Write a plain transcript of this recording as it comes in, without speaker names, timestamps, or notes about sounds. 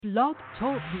Blog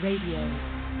Talk Radio.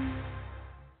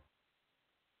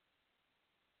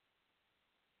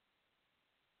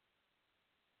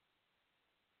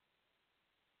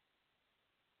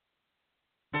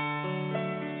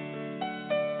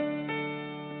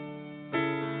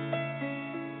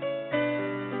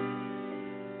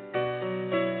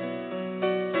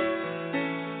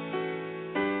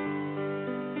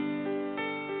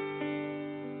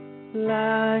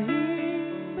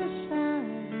 Lying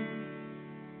beside you,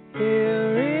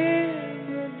 here in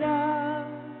the dark,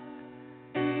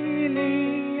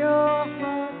 feeling your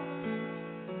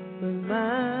heartbeat with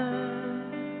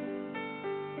mine.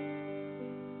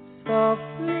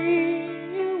 Softly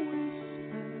you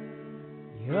whisper,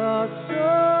 you're so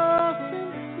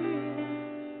sincere.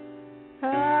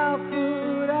 How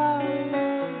could our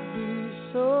love be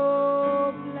so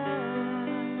blind?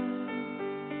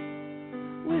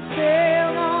 We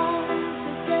sail on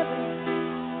together,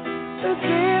 so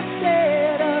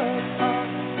drifted apart.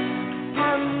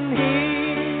 And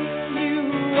here you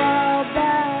are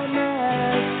by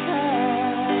my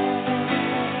side.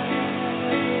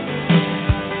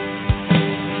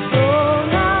 So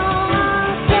now I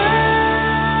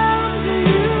come to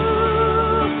you,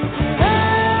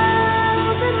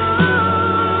 open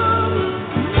arms,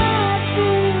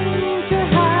 nothing to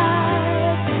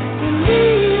hide.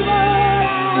 Believe what I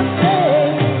say.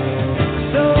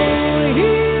 So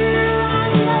here I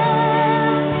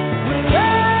am, with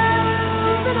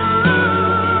open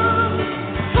arms,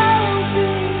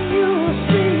 hoping you'll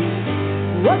see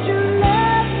what your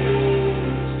love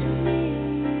means to me.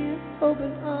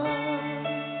 Open arms.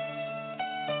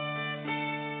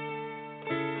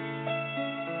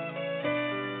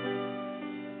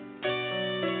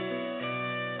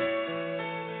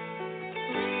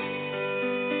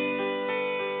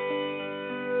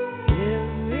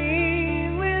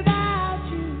 Living without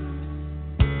you,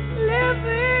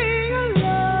 living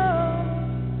alone,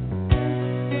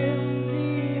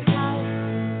 empty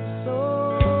house so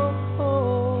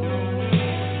cold.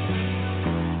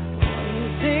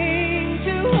 Wanting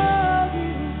to hold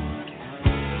you,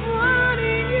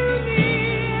 wanting you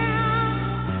near,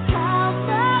 how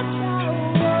much I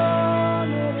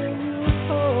wanted you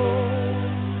hold.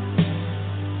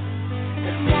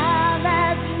 But now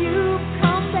that you've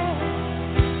come back,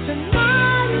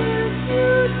 tonight is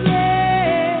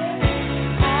today.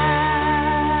 I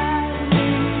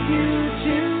need you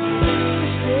to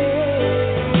stay.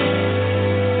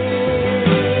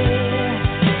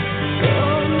 So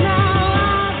now I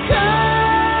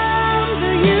come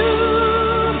to you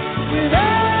with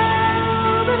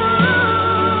open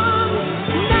arms,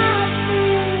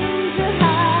 nothing to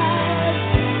hide.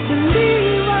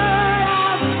 Believe what I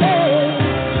say.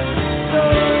 So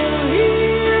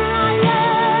here I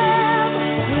am,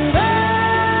 with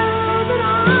open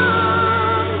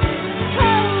arms,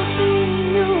 hoping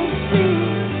you'll see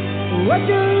what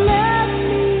your love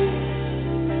means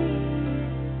to me.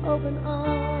 Open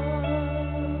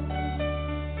arms.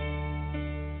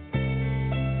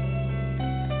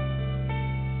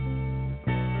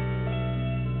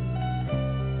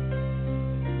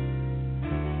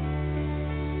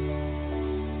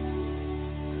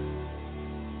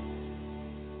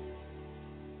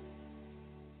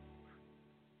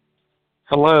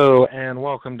 Hello and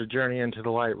welcome to Journey into the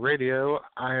Light Radio.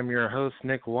 I am your host,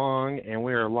 Nick Wong, and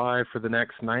we are live for the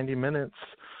next 90 minutes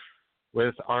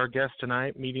with our guest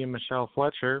tonight, medium Michele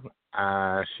Fletcher.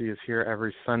 She is here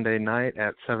every Sunday night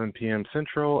at 7 p.m.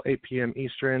 Central, 8 p.m.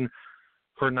 Eastern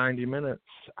for 90 minutes.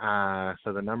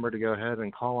 So the number to go ahead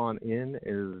and call on in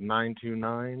is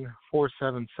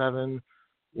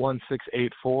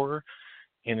 929-477-1684.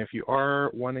 And if you are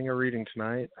wanting a reading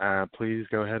tonight, please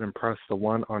go ahead and press the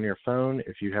 1 on your phone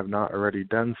if you have not already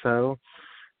done so.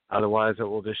 Otherwise, it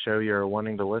will just show you're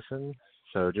wanting to listen.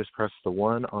 So just press the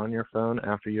 1 on your phone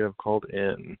after you have called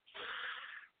in.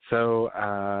 So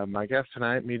my guest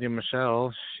tonight, medium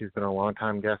Michele, she's been a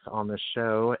long-time guest on this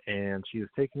show, and she is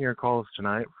taking your calls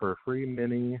tonight for free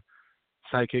mini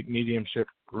psychic mediumship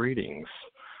readings.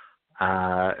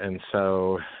 And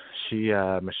so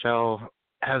Michele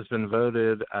has been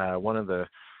voted one of the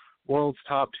world's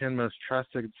top 10 most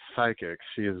trusted psychics.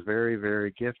 She is very,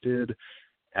 very gifted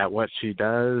at what she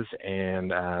does, and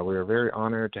we are very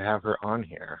honored to have her on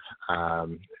here.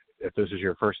 If this is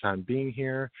your first time being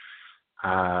here,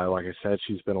 like I said,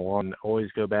 she's been along. Always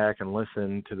go back and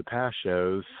listen to the past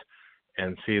shows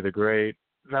and see the great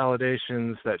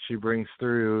validations that she brings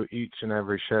through each and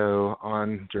every show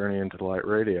on Journey into the Light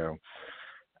Radio.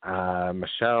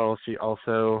 Michele, she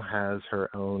also has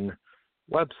her own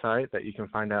website that you can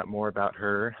find out more about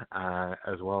her,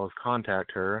 as well as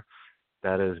contact her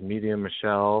That is Medium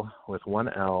Michele with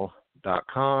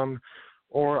 1L.com,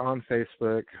 or on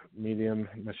Facebook, Medium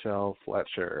Michele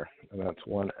Fletcher, and that's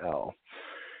 1L.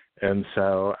 And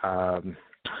so,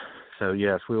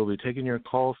 yes, we will be taking your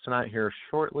calls tonight here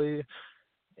shortly.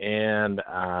 And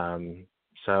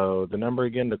so the number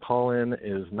again to call in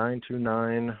is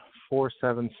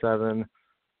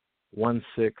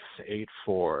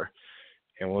 929-477-1684.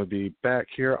 And we'll be back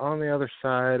here on the other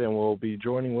side, and we'll be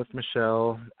joining with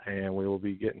Michele, and we will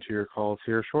be getting to your calls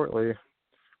here shortly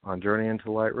on Journey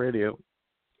into Light Radio.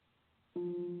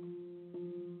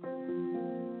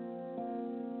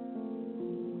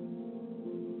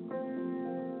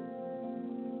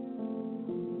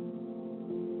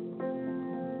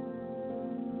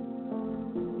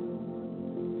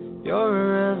 You're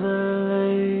a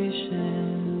revelation.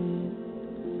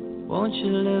 Won't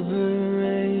you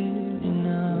liberate me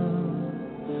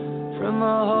now from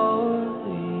a holy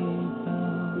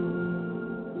bound?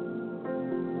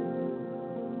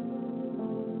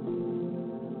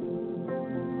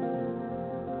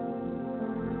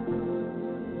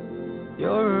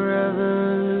 You're a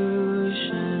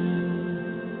revolution.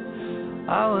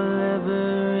 I will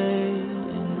liberate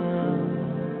you now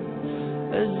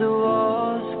as the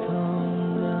walls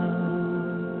come down.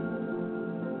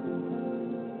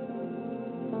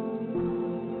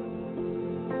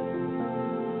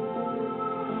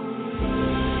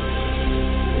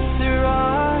 It's a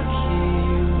rocky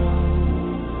road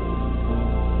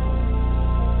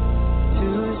to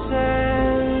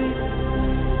say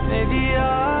maybe I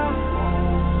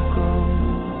won't go.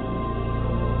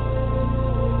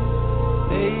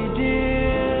 Hey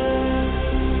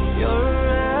dear, you're a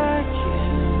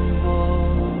wrecking ball.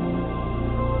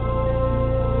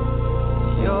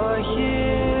 You're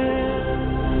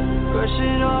here,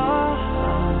 crushing all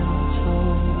I'm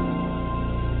told.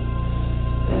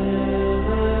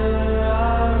 Ever I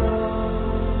roam,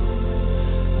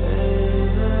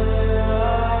 ever I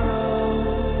roam,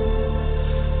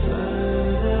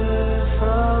 further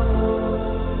from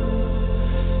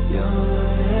home.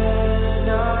 Your head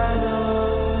I know.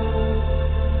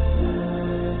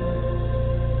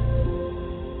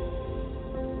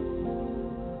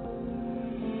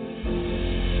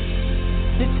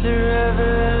 It's a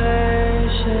revelation.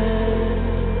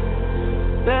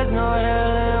 There's no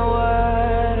hell in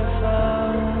what I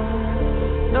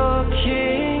found. No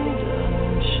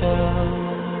kingdom shout.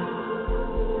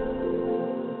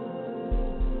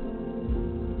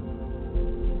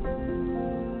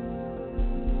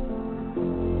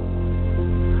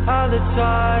 How the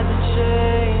tide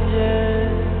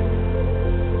changes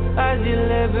as you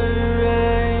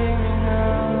liberate me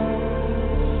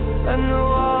now, and the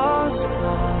walls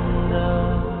come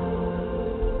down.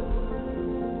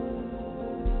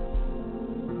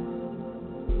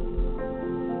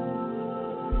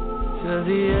 To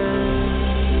the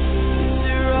end, it's a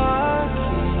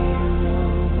rocky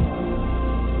road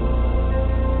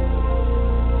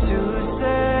to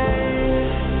say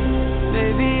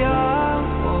maybe I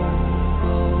won't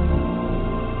go.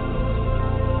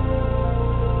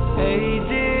 Hey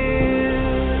dear,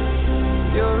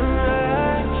 you're a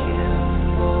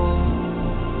wrecking ball.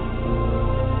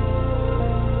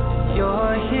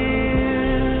 You're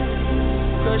here,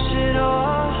 crushing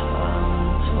all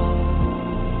I'm told.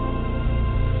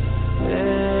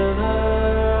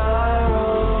 Ever I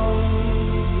roam,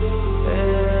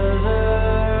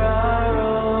 ever I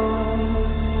roam,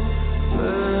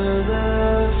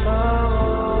 further from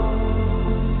home.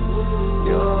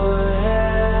 Your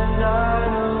hand I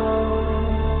know.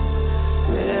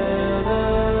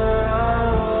 Ever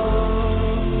I roam,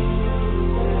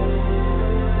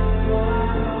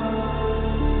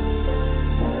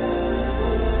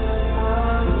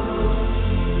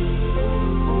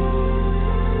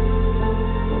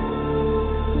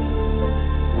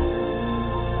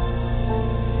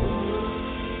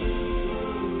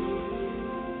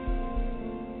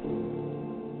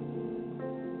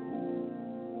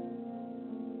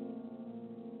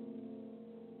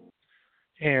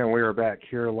 And we are back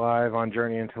here live on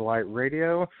Journey into Light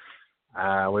Radio.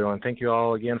 We want to thank you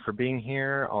all again for being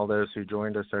here, all those who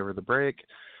joined us over the break.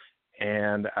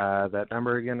 And that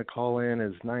number again to call in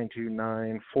is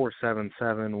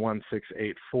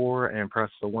 929-477-1684, and press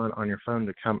the 1 on your phone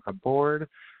to come aboard.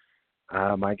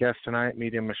 My guest tonight,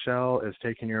 Medium Michele, is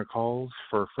taking your calls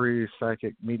for free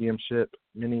psychic mediumship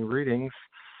mini readings.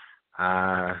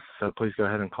 So please go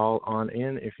ahead and call on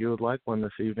in if you would like one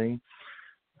this evening.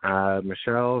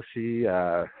 Michele,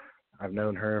 I've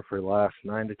known her for the last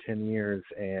 9 to 10 years,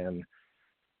 and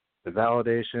the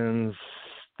validations,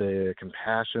 the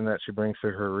compassion that she brings to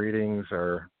her readings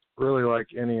are really like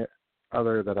any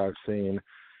other that I've seen,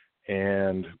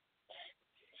 and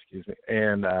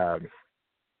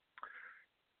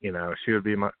you know,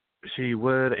 she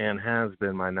would and has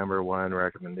been my number one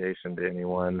recommendation to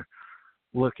anyone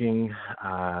looking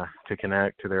to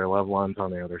connect to their loved ones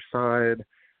on the other side,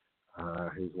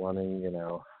 who's wanting, you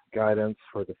know, guidance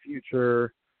for the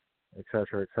future, et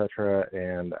cetera, et cetera.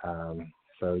 And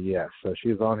so, yes, so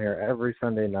she's on here every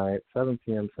Sunday night, 7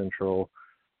 p.m. Central,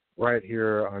 right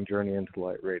here on Journey into the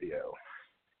Light Radio.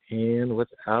 And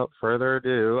without further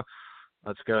ado,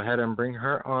 let's go ahead and bring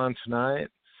her on tonight.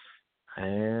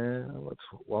 And let's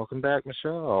welcome back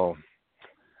Michele.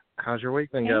 How's your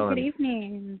week been going? Good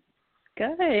evening.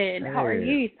 Good. Hey. How are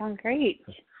you? You sound great.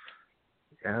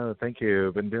 Yeah, thank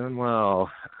you. Been doing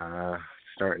well.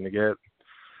 Starting to get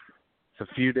a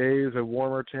few days of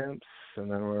warmer temps, and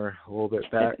then we're a little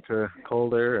bit back to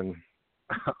colder and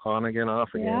on again, off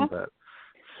again. Yeah. But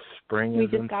spring is in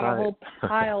sight. We just got a whole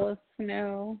pile of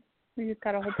snow.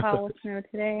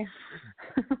 Today.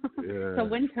 Yeah. It's a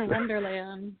winter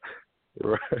wonderland.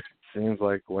 Right. Seems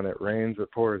like when it rains, it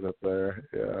pours up there.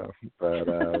 Yeah. But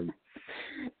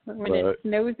when it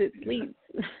snows, it sleeps.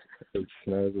 It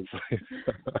snows, it sleeps.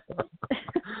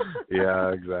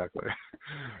 Yeah, exactly.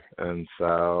 And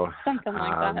so something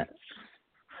like that.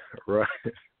 Right.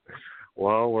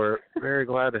 Well, we're very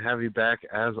glad to have you back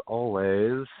as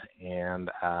always. And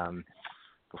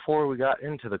before we got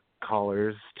into the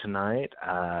callers tonight,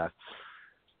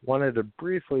 wanted to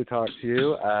briefly talk to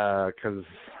you because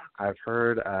I've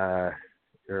heard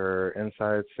your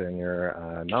insights and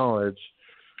your knowledge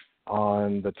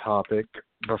on the topic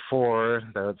before,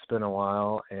 though it's been a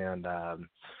while, and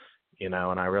you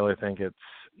know, and I really think it's,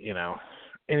 you know,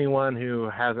 anyone who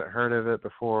hasn't heard of it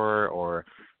before or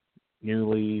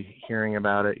newly hearing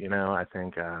about it, you know, I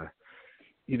think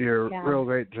you do a real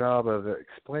great job of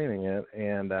explaining it.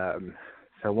 And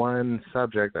so one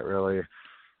subject that really,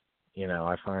 you know,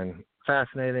 I find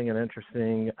fascinating and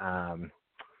interesting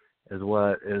is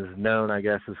what is known, I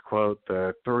guess, as, quote,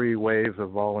 the 3 waves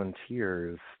of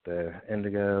volunteers, the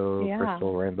indigo,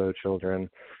 crystal, rainbow children.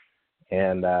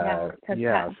 And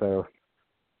so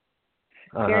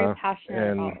very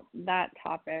passionate about that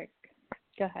topic.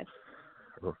 Go ahead.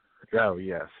 Oh,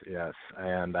 yes.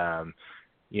 And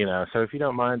you know, so if you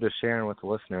don't mind just sharing with the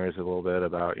listeners a little bit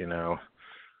about, you know,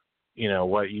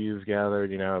 what you've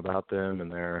gathered, you know, about them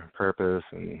and their purpose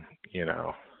and, you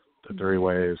know, the 3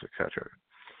 waves, et cetera.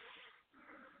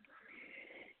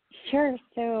 Sure.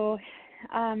 So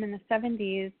in the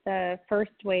 70s, the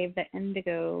first wave, the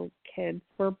indigo kids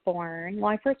were born.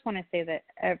 Well, I first want to say that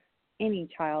every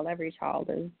child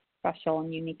is special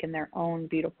and unique in their own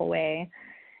beautiful way.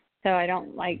 So I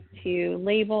don't like to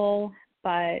label,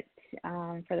 but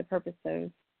for the purpose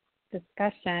of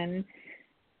discussion,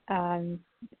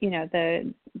 you know,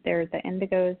 there's the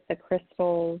indigos, the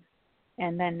crystals,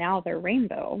 and then now they're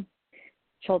rainbow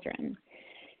children.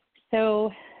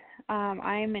 So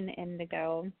I'm an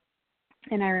indigo,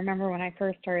 and I remember when I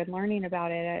first started learning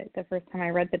about it, the first time I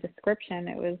read the description,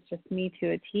 it was just me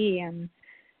to a T, and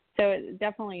so it's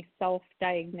definitely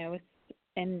self-diagnosed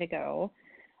indigo.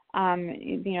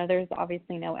 You know, there's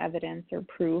obviously no evidence or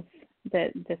proof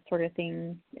that this sort of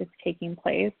thing is taking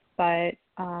place, but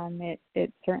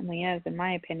it certainly is, in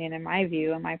my opinion, in my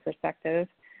view, in my perspective.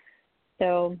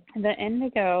 So the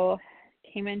indigo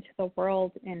came into the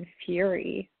world in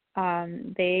fury.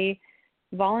 They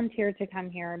volunteered to come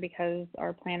here because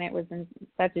our planet was in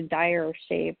such a dire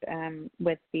shape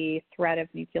with the threat of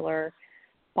nuclear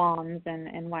bombs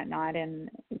and whatnot. And,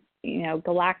 you know,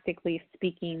 galactically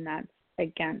speaking, that's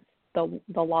against the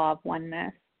law of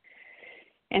oneness.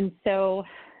 And so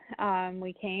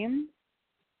we came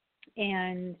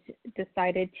and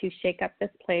decided to shake up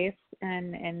this place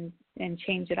and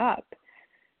change it up.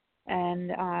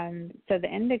 And so the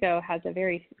indigo has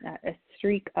a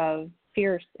streak of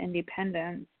fierce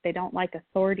independence. They don't like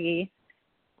authority,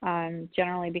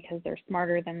 generally because they're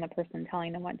smarter than the person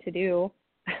telling them what to do.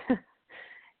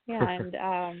 And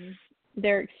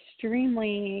they're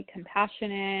extremely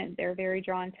compassionate. They're very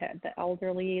drawn to the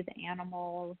elderly, the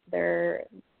animals. They're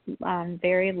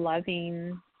very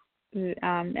loving.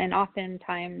 And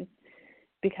oftentimes,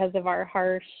 because of our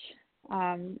harsh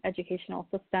educational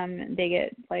system, they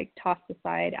get like tossed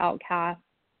aside, outcast,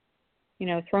 you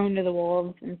know, thrown to the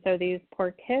wolves. And so these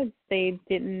poor kids, they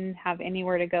didn't have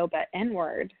anywhere to go but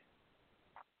inward.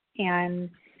 And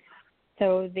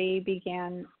so they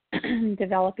began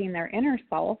developing their inner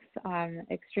self,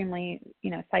 extremely,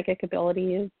 you know, psychic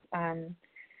abilities,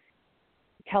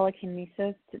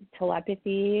 telekinesis,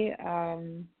 telepathy,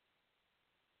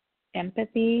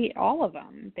 empathy, all of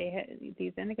them.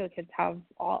 These indigo kids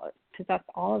possess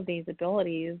all of these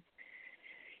abilities,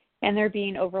 and they're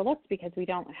being overlooked because we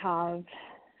don't have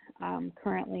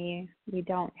currently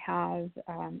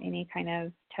any kind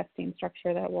of testing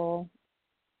structure that will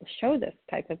show this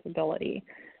type of ability.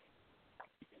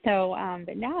 So,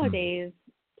 but nowadays,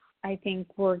 I think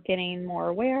we're getting more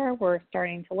aware. We're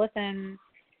starting to listen,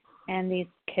 and these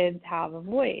kids have a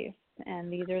voice.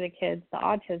 And these are the kids, the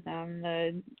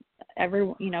autism,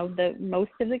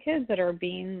 most of the kids that are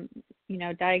being,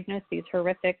 diagnosed these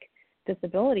horrific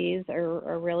disabilities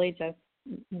are really just,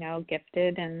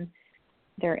 gifted, and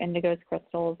they're indigos,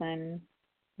 crystals, and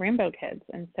rainbow kids.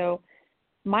 And so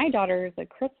my daughter is a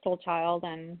crystal child,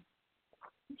 and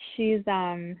she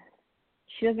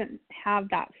doesn't have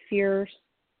that fierce,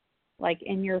 like,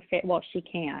 in your face. Well, she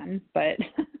can, but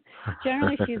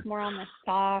generally she's more on the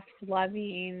soft,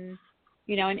 loving,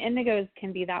 and indigos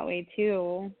can be that way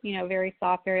too, very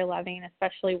soft, very loving,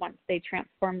 especially once they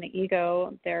transform the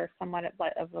ego. They're somewhat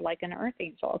of like an earth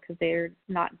angel because they're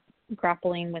not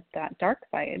grappling with that dark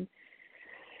side.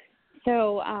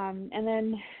 So, and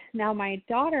then now my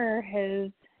daughter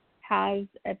has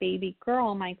a baby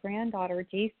girl, my granddaughter,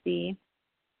 JC,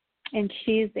 and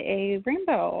she's a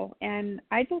rainbow. And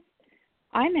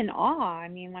I'm in awe. I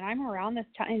mean, when I'm around this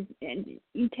child, and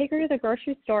you take her to the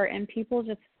grocery store and people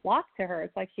just flock to her.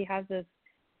 It's like she has this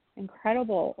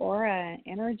incredible aura and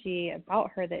energy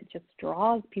about her that just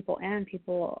draws people in.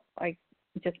 People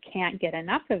just can't get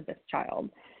enough of this child.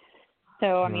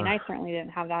 So, I mean, I certainly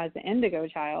didn't have that as an indigo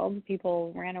child.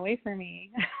 People ran away from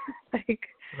me. Like,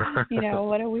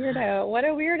 what a weirdo. What a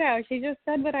weirdo. She just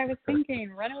said what I was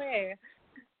thinking. Run away.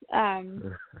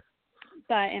 And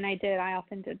I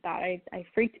often did that. I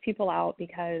freaked people out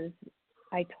because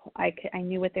I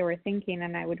knew what they were thinking,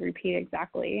 and I would repeat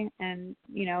exactly. And,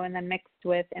 and then mixed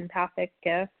with empathic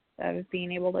gifts of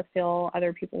being able to feel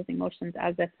other people's emotions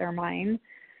as if they're mine.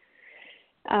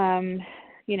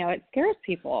 It scares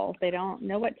people. They don't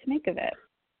know what to make of it.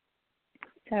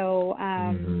 So,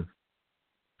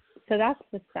 so that's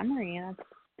the summary. That's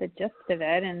the gist of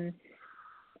it. And,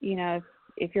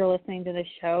 if you're listening to the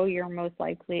show, you're most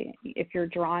likely, if you're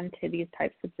drawn to these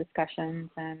types of discussions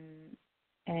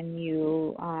and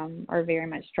you are very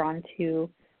much drawn to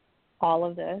all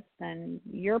of this, then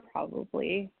you're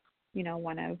probably,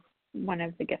 one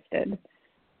of the gifted.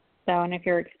 So, and if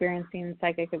you're experiencing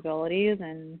psychic abilities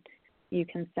and you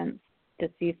can sense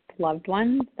deceased loved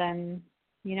ones, then,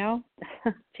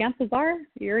 chances are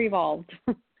you're evolved.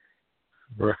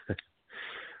 Right.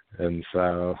 And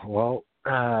so, well,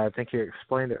 I think you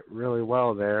explained it really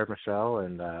well there, Michele,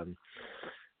 and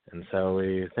so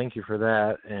we thank you for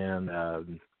that. And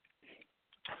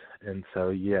so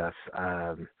yes,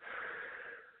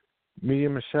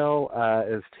 Medium Michele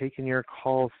is taking your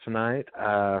calls tonight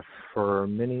for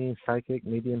mini psychic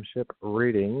mediumship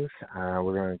readings.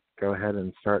 We're going to go ahead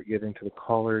and start getting to the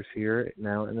callers here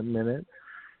now in a minute.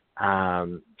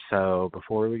 So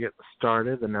before we get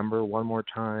started, the number one more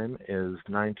time is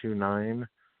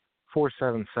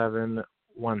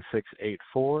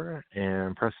 929-477-1684,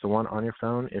 and press the 1 on your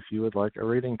phone if you would like a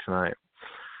reading tonight.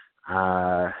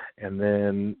 And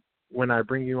then when I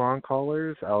bring you on,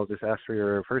 callers, I'll just ask for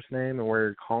your first name and where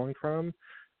you're calling from,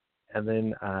 and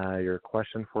then your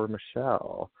question for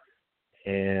Michele.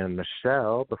 And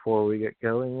Michele, before we get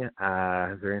going,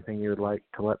 is there anything you would like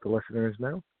to let the listeners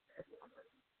know?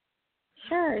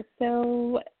 Sure.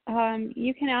 So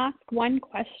you can ask one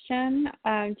question.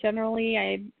 Generally,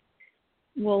 I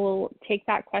will take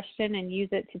that question and use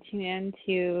it to tune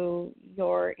into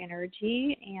your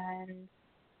energy,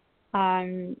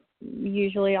 and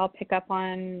usually I'll pick up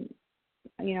on,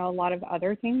 a lot of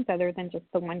other things other than just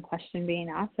the one question being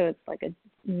asked. So it's like a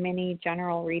mini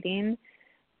general reading.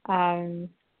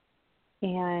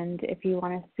 And if you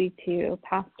want to speak to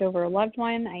passed over loved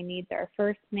one, I need their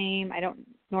first name. I don't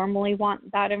normally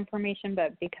want that information,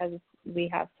 but because we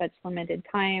have such limited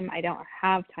time, I don't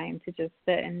have time to just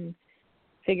sit and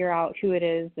figure out who it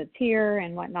is that's here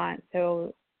and whatnot.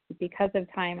 So because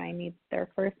of time, I need their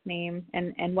first name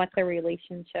and what their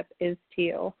relationship is to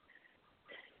you.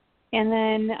 And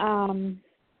then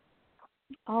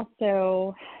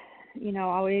also,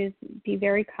 always be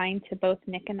very kind to both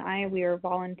Nick and I. We are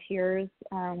volunteers.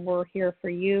 We're here for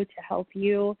you, to help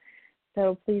you.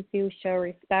 So please do show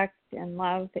respect and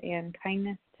love and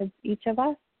kindness to each of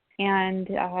us. And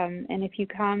if you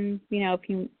come, if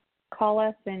you call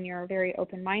us and you're very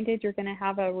open-minded, you're going to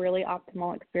have a really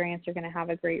optimal experience. You're going to have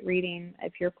a great reading.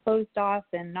 If you're closed off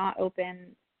and not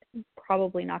open,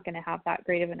 probably not going to have that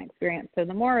great of an experience. So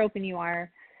the more open you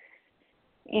are,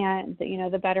 and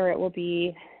the better it will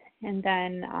be, And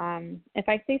then if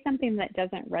I say something that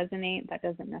doesn't resonate, that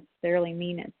doesn't necessarily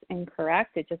mean it's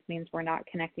incorrect. It just means we're not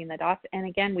connecting the dots. And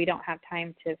again, we don't have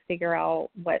time to figure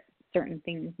out what certain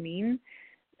things mean.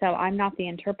 So I'm not the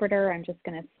interpreter. I'm just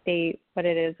going to state what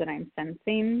it is that I'm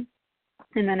sensing.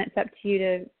 And then it's up to you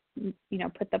to,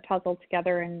 put the puzzle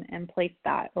together and place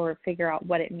that or figure out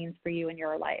what it means for you in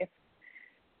your life.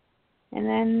 And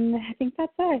then I think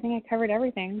that's it. I think I covered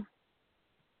everything.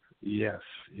 Yes,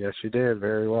 you did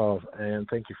very well, and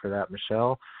thank you for that,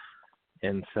 Michele.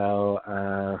 And so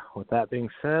with that being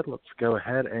said, let's go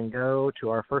ahead and go to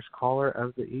our first caller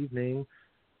of the evening.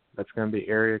 That's going to be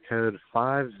area code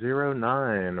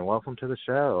 509. Welcome to the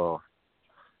show.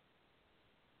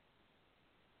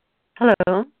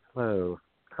 Hello.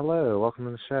 Hello, welcome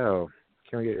to the show.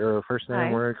 Can we get your first name?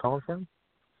 Hi. Where are you calling from?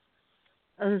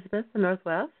 Elizabeth, the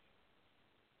Northwest.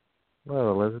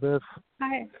 Hello, Elizabeth.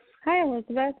 Hi,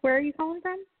 Elizabeth. Where are you calling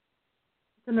from?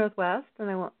 The Northwest,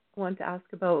 and I want to ask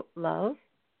about love.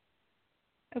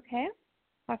 Okay.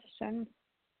 Question.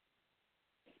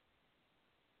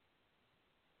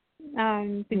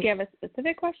 Did you have a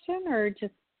specific question, or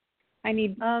just I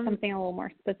need something a little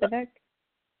more specific?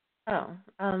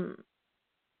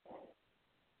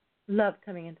 Love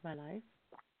coming into my life.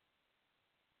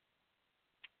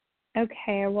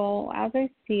 Okay. Well, as I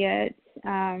see it,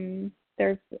 I'm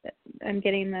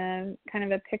getting the kind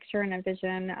of a picture and a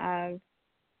vision of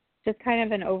just kind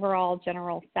of an overall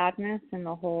general sadness in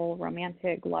the whole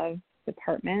romantic love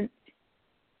department.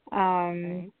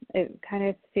 Okay. It kind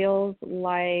of feels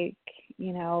like,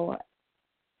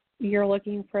 you're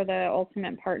looking for the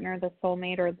ultimate partner, the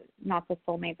soulmate, or not the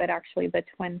soulmate, but actually the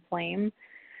twin flame.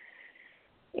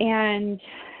 And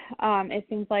it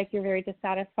seems like you're very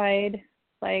dissatisfied,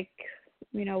 like,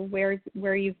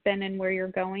 where you've been and where you're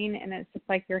going, and it's just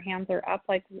like your hands are up,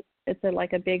 like it's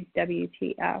like a big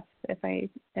WTF, if I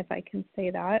can say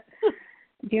that.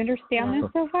 Do you understand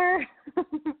this so far?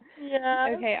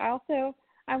 Yeah. Okay.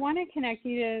 I want to connect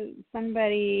you to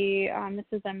somebody. This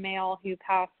is a male who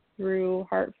passed through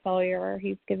heart failure.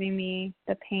 He's giving me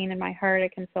the pain in my heart. I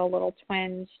can feel a little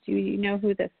twinge. Do you know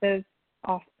who this is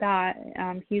off that?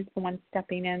 He's the one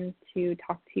stepping in to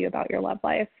talk to you about your love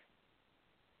life.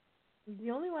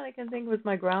 The only one I can think was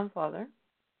my grandfather.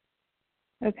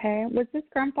 Okay. Was this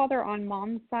grandfather on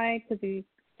mom's side? Because he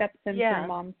steps in from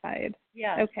mom's side.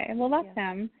 Yeah. Okay. Well, that's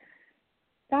him.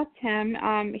 That's him.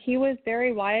 He was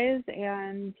very wise,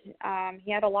 and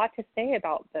he had a lot to say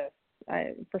about this.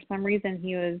 For some reason,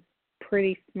 he was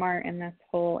pretty smart in this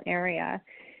whole area.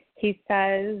 He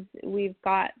says, we've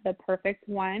got the perfect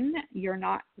one. You're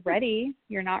not ready.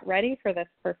 You're not ready for this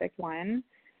perfect one.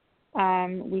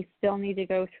 We still need to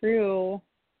go through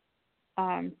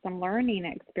some learning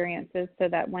experiences so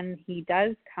that when he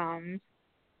does come,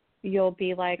 you'll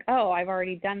be like, oh, I've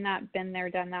already done that, been there,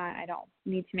 done that. I don't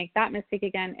need to make that mistake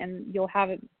again. And you'll have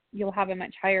a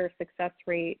much higher success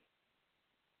rate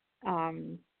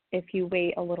if you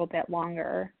wait a little bit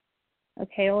longer.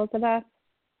 Okay, Elizabeth?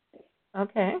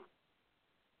 Okay.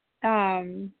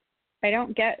 I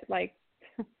don't get, like,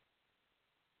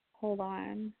 hold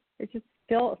on. I just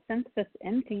still sense this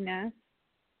emptiness.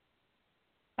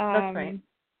 That's right.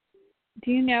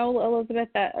 Do you know, Elizabeth,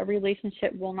 that a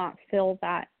relationship will not fill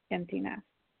that emptiness?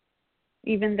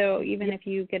 Even if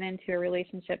you get into a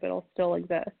relationship, it'll still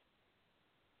exist.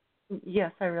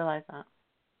 Yes, I realize that.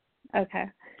 Okay.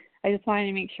 I just wanted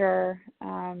to make sure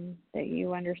that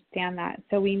you understand that.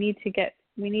 So we need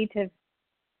to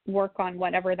work on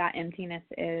whatever that emptiness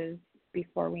is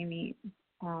before we meet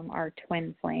our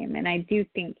twin flame. And I do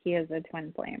think he is a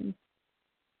twin flame,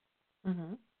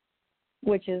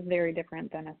 which is very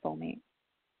different than a soulmate.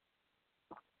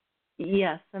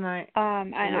 Yes, and I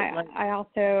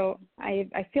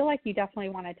feel like you definitely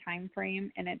want a time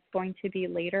frame, and it's going to be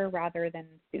later rather than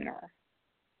sooner.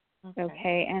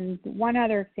 Okay. And one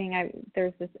other thing,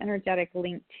 there's this energetic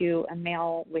link to a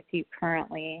male with you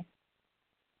currently,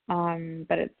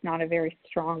 but it's not a very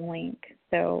strong link.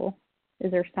 So is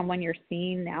there someone you're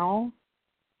seeing now?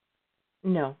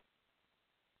 No.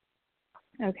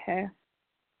 Okay.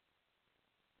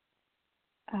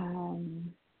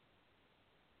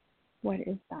 What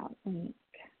is that link?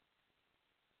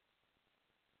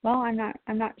 Well, I'm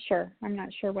not sure. I'm not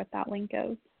sure what that link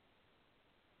is.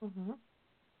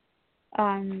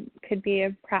 Could be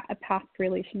a past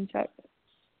relationship.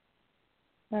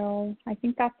 So I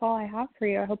think that's all I have for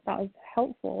you. I hope that was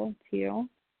helpful to you.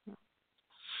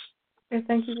 Okay,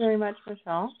 thank you very much,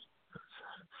 Michele.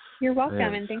 You're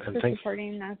welcome, and thanks for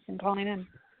supporting us and calling in.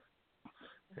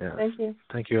 Yeah. Thank you.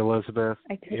 Thank you, Elizabeth.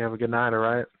 You have a good night, all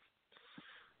right?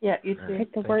 Yeah, you too.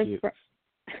 Take the words.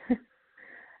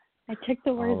 I took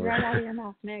the words All right out of your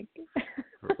mouth, Nick.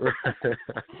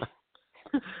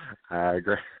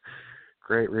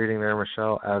 Great reading there,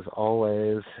 Michele, as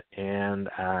always. And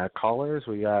callers,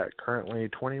 we got currently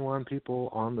 21 people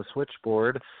on the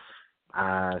switchboard.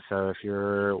 So if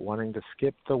you're wanting to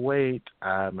skip the wait,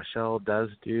 Michele does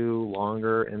do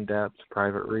longer, in-depth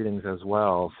private readings as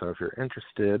well. So if you're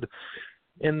interested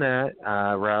in that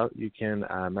route, you can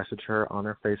message her on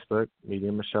her Facebook,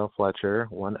 Medium Michele Fletcher,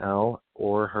 1L,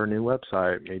 or her new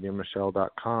website,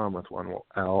 mediummichele.com with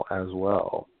 1L as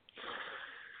well.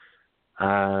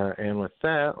 And with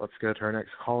that, let's go to our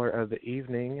next caller of the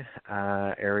evening,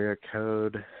 area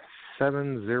code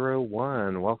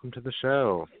 701. Welcome to the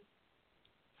show.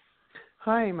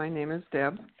 Hi, my name is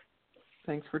Deb.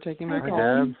 Thanks for taking my call.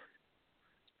 Hi, Deb.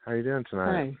 How are you doing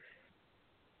tonight?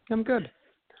 Hi. I'm good.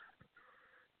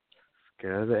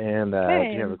 Good. And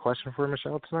do you have a question for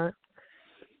Michele tonight?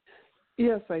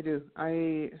 Yes, I do.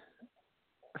 I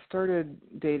started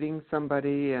dating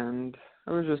somebody, and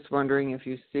I was just wondering if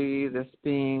you see this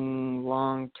being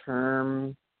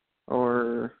long-term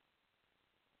or,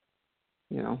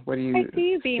 what do you I see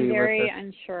you being very with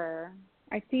unsure.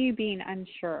 I see you being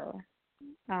unsure.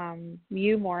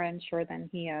 You more unsure than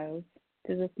he is.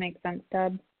 Does this make sense,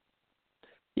 Deb?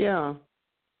 Yeah.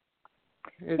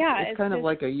 It's kind of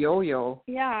like a yo-yo.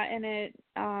 Yeah, and it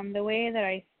the way that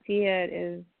I see it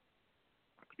is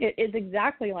it's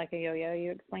exactly like a yo-yo.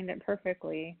 You explained it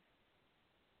perfectly.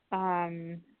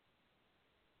 Give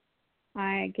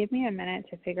me a minute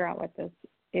to figure out what this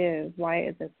is,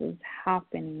 why this is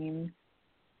happening.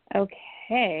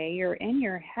 Okay, you're in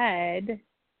your head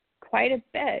quite a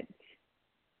bit.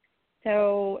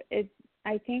 So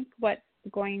I think what's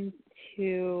going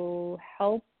to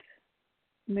help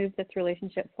move this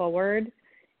relationship forward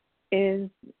is,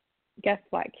 guess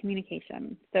what,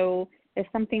 communication. So if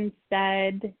something's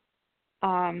said,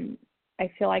 I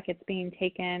feel like it's being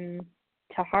taken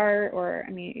to heart, or,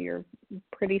 you're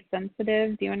pretty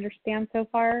sensitive. Do you understand so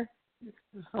far?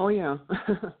 Oh, yeah.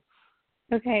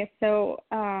 Okay, so,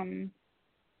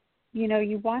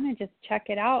 you want to just check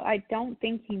it out. I don't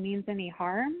think he means any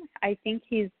harm. I think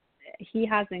he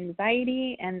has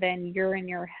anxiety, and then you're in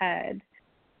your head.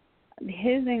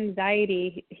 His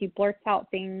anxiety, he blurts out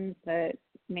things that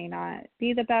may not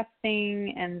be the best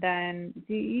thing, and then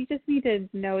you just need to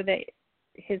know that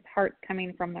his heart's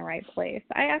coming from the right place.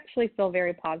 I actually feel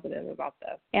very positive about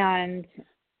this. And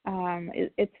is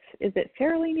it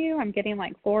fairly new? I'm getting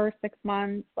like 4 or 6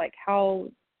 months. Like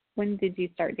when did you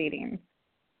start dating?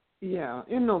 Yeah,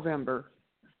 in November.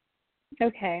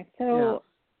 Okay, so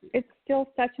it's still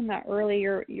such in the early,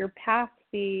 you're past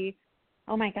the,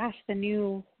 oh my gosh, the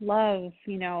new love,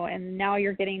 and now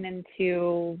you're getting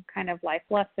into kind of life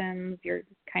lessons. You're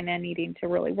kind of needing to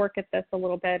really work at this a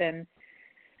little bit,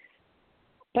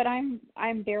 but I'm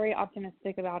very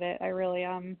optimistic about it. I really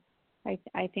am. I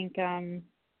think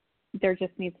there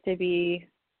just needs to be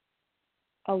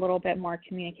a little bit more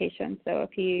communication. So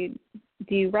is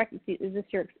this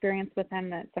your experience with him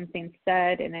that something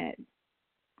said and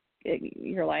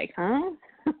you're like, huh?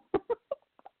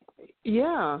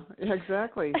 Yeah,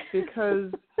 exactly.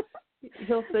 Because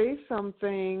he'll say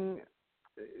something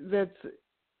that's,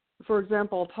 for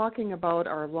example, talking about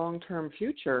our long-term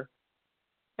future.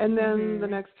 And then the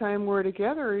next time we're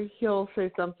together, he'll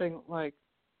say something like,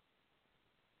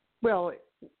 well,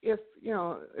 if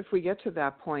we get to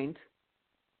that point,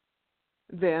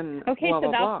 then okay, blah, so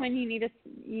blah, that's blah. when you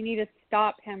need to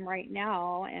stop him right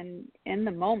now and in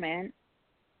the moment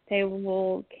say,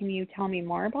 well, can you tell me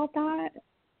more about that?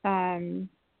 I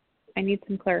need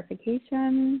some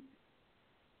clarification.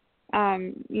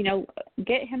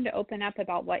 Get him to open up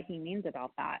about what he means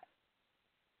about that.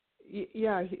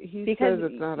 Yeah, he says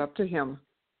it's not up to him.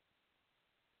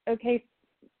 Okay,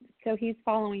 so he's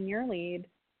following your lead.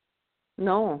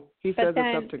 No, he says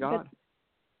it's up to God.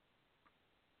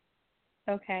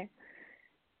 Okay.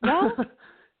 Well,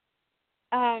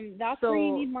 that's where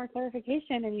you need more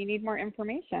clarification and you need more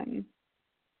information.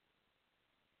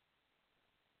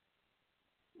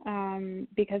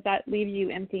 Because that leaves you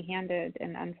empty-handed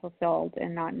and unfulfilled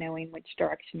and not knowing which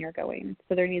direction you're going.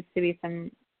 So there needs to be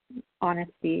some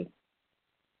honesty.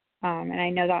 And I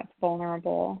know that's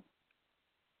vulnerable.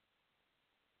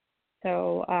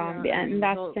 So, and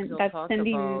that's talk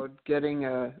sending about getting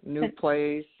a new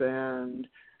place and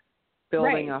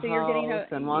building a house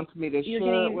and wants me to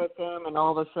share it with him, and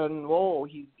all of a sudden, whoa,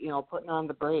 he's putting on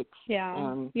the brakes.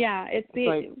 Yeah,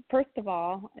 first of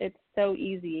all, it's so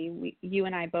easy. You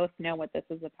and I both know what this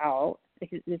is about.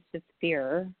 It's just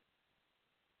fear.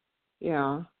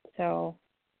 Yeah. So.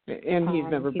 And he's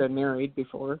never been married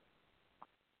before.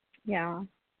 Yeah.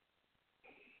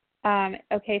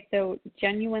 Okay, so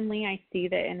genuinely I see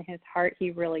that in his heart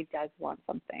he really does want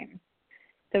something.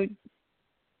 So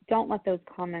don't let those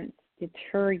comments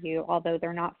deter you, although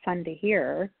they're not fun to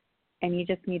hear, and you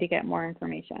just need to get more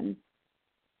information.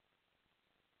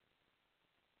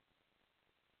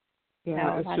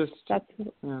 Yeah, So that's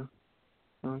yeah.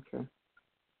 Okay.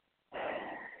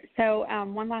 So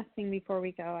one last thing before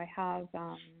we go, I have,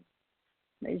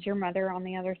 is your mother on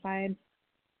the other side?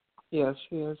 Yes,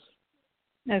 she is.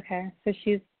 Okay, so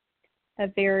she's a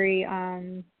very,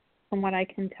 from what I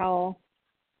can tell,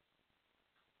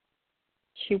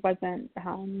 she wasn't,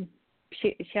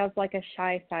 she has like a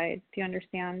shy side. Do you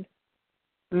understand?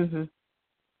 Mhm.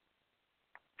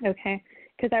 Okay,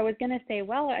 because I was going to say,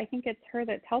 well, I think it's her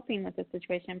that's helping with the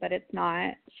situation, but it's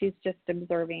not. She's just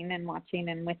observing and watching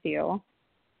and with you.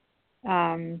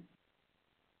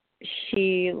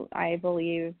 She, I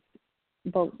believe,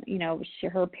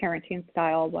 her parenting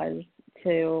style was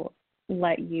to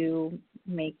let you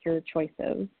make your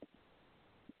choices.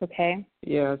 Okay?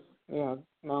 Yes, yeah.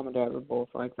 Mom and Dad were both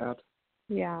like that.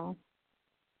 Yeah.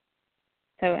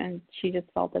 So, and she just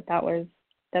felt that was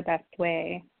the best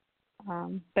way.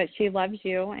 But she loves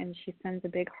you, and she sends a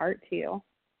big heart to you.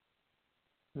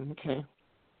 Okay.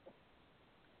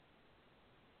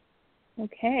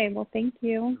 Okay, well, thank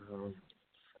you.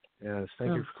 Yes,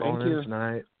 thank you for calling thank you. in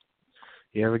tonight.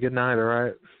 You have a good night, all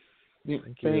right? Yeah,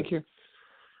 Thank you.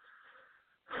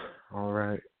 All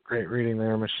right. Great reading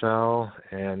there, Michelle.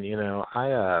 And,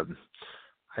 I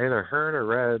either heard or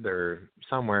read or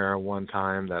somewhere one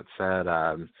time that said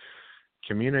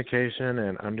communication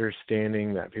and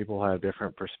understanding that people have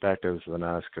different perspectives than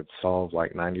us could solve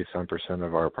like 90-some%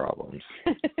 of our problems.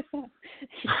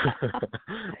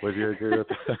 Would you agree with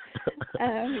that?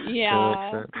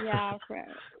 Yeah.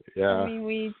 Yeah. I mean,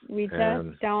 we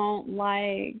just don't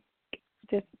like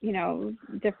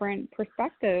different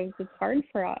perspectives. It's hard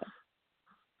for us.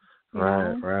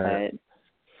 Right.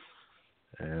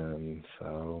 But, and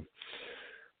so,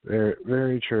 very,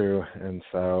 very true. And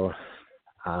so,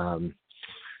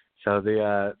 so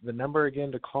the number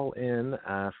again to call in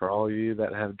for all of you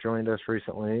that have joined us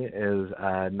recently is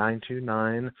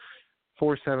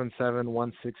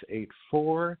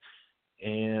 929-477-1684.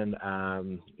 And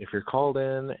if you're called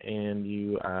in and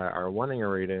you are wanting a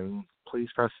reading, please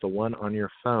press the 1 on your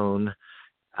phone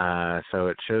so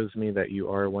it shows me that you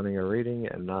are wanting a reading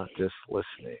and not just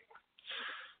listening.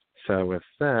 So with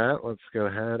that, let's go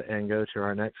ahead and go to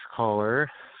our next caller.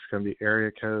 It's going to be area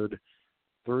code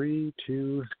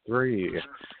 323.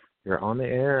 You're on the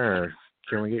air.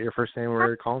 Can we get your first name and where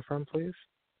you're calling from, please?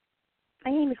 My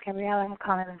name is Gabriella. I'm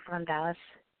calling from Dallas.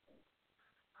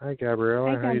 Hi, Gabriella.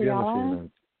 Hi, How are you doing this Gabriella.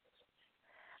 evening?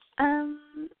 I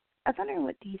was wondering,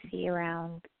 what do you see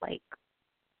around, like,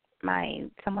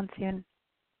 someone soon?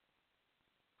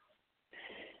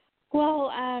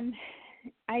 Well,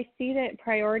 I see that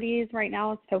priorities right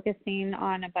now is focusing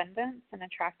on abundance and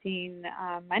attracting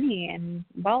money and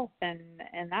wealth and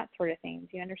that sort of thing.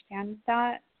 Do you understand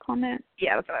that comment?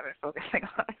 Yeah, that's what I've been focusing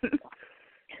on.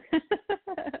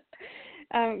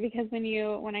 Because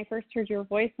when I first heard your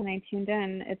voice and I tuned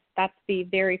in, I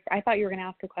thought you were going to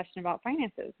ask a question about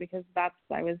finances, because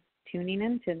I was tuning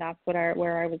into. That's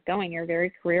where I was going. You're very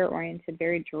career oriented,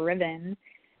 very driven.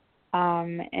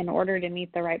 In order to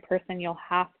meet the right person, you'll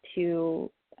have to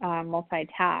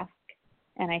multitask.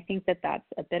 And I think that that's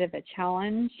a bit of a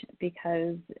challenge,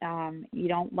 because you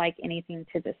don't like anything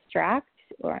to distract,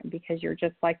 because you're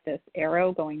just like this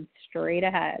arrow going straight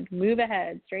ahead. Move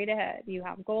ahead, straight ahead. You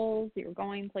have goals, you're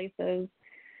going places.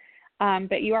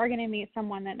 But you are going to meet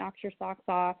someone that knocks your socks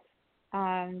off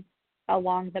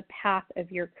along the path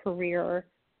of your career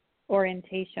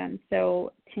orientation.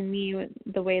 So to me,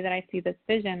 the way that I see this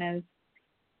vision is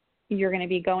you're going to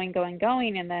be going,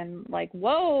 and then like,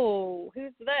 whoa,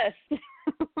 who's this?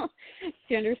 Do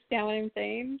you understand what I'm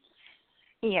saying?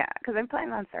 Yeah, because I'm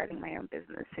planning on starting my own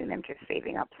business soon. I'm just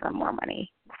saving up some more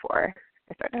money before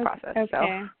I start the process.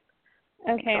 Okay.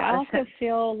 So. Okay. I also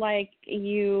feel like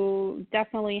you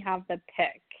definitely have the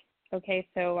pick. Okay,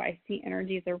 so I see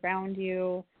energies around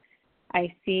you.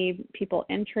 I see people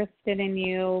interested in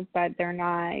you, but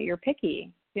you're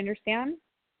picky. Do you understand?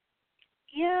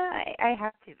 Yeah, I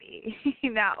have to be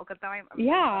now, because now I'm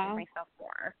loving myself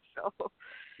more. So.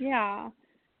 Yeah.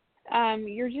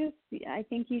 I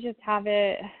think you just have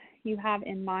you have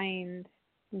in mind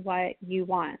what you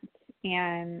want.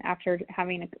 And after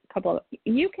having a couple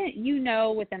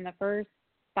within the first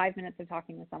 5 minutes of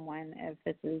talking to someone if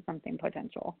this is something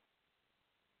potential.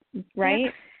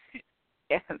 Right?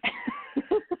 Yeah.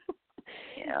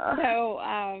 Yeah. So,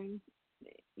 and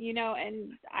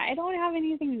I don't have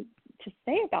anything to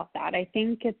say about that. I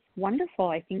think it's wonderful.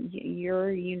 I think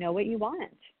you know what you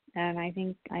want, and I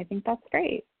think that's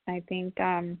great. I think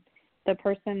the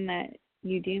person that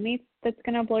you do meet that's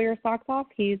going to blow your socks off,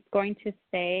 he's going to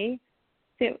stay.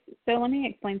 So let me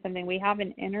explain something. We have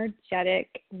an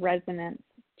energetic resonance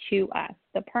to us.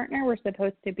 The partner we're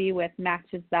supposed to be with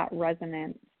matches that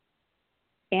resonance,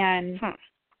 and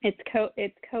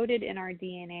it's coded in our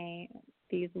DNA.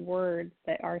 These words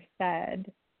that are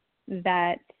said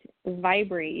that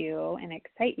vibrate you and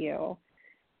excite you.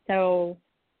 So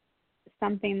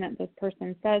something that this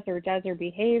person says or does or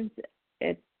behaves,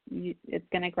 it's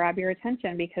going to grab your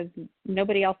attention because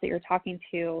nobody else that you're talking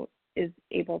to is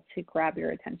able to grab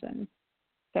your attention.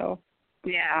 So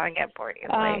yeah, I get bored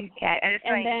easily. Yeah, and it's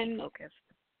like focused.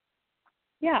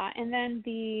 Yeah, and then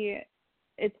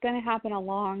it's going to happen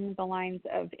along the lines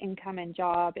of income and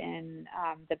job and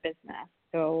the business.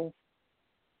 So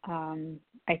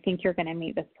I think you're going to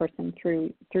meet this person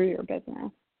through your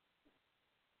business.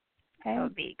 Okay? That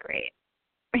would be great.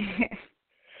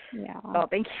 Yeah. Well,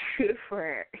 thank you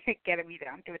for getting me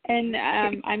down to it. And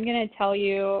I'm going to tell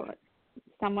you,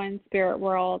 someone spirit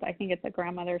world, I think it's a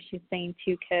grandmother, she's saying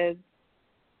 2 kids.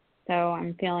 So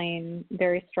I'm feeling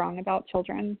very strong about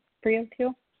children for you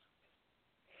too.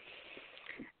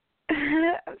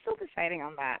 I'm still deciding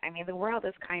on that. I mean, the world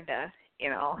is kind of,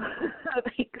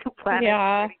 like the planet.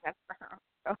 Yeah. Is getting messed around.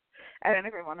 So I don't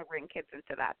ever want to bring kids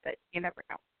into that, but you never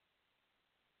know.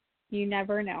 You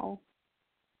never know.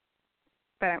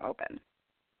 But I'm open.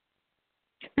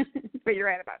 But you're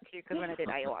right about 2, because when I did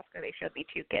ayahuasca, they showed me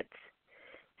 2 kids.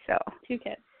 So 2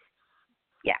 kids.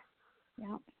 Yeah.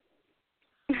 Yeah.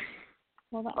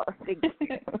 Well,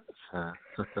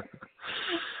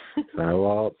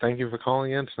 well, thank you for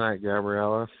calling in tonight,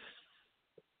 Gabriella.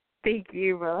 Thank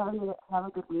you, bro. Have a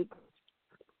good week.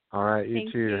 All right, you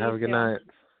too. Have a good night.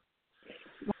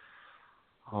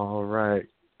 All right.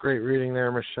 Great reading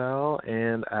there, Michelle.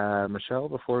 And Michelle,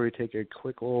 before we take a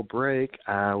quick little break,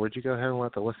 would you go ahead and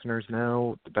let the listeners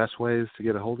know the best ways to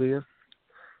get a hold of you?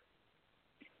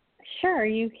 Sure.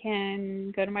 You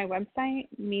can go to my website,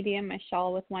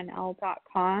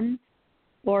 mediummichelle.com,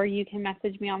 or you can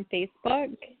message me on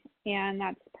Facebook, and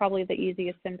that's probably the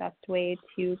easiest and best way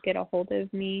to get a hold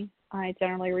of me. I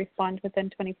generally respond within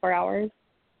 24 hours.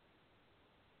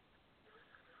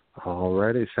 All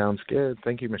righty. Sounds good.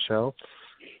 Thank you, Michelle.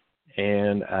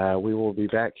 And we will be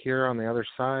back here on the other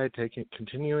side,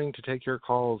 continuing to take your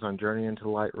calls on Journey into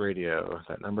Light Radio.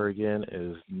 That number again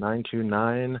is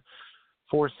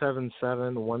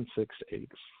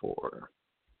 929-477-1684.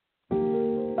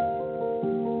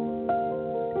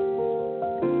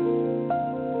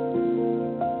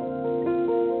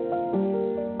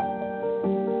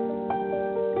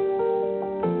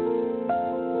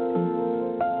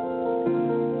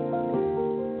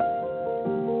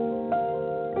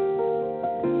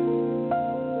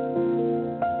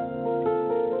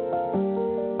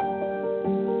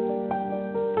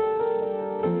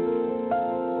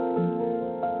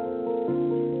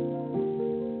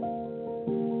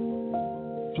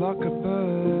 Flock of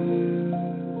birds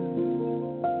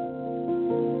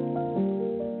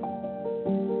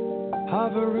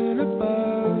hovering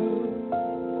above,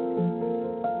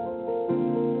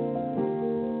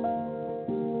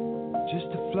 just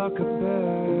a flock of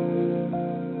birds.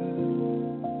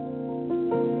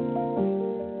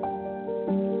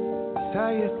 That's how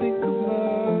you think of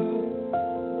love.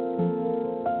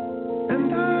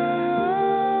 And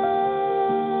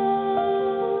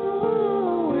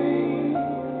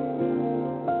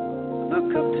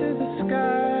look up to the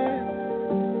sky,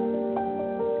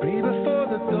 breathe before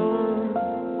the dawn.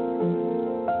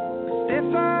 They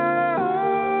fly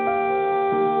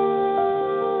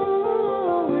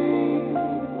away.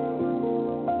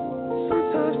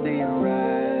 Sometimes they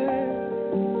arrive,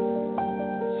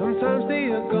 sometimes they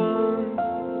are gone.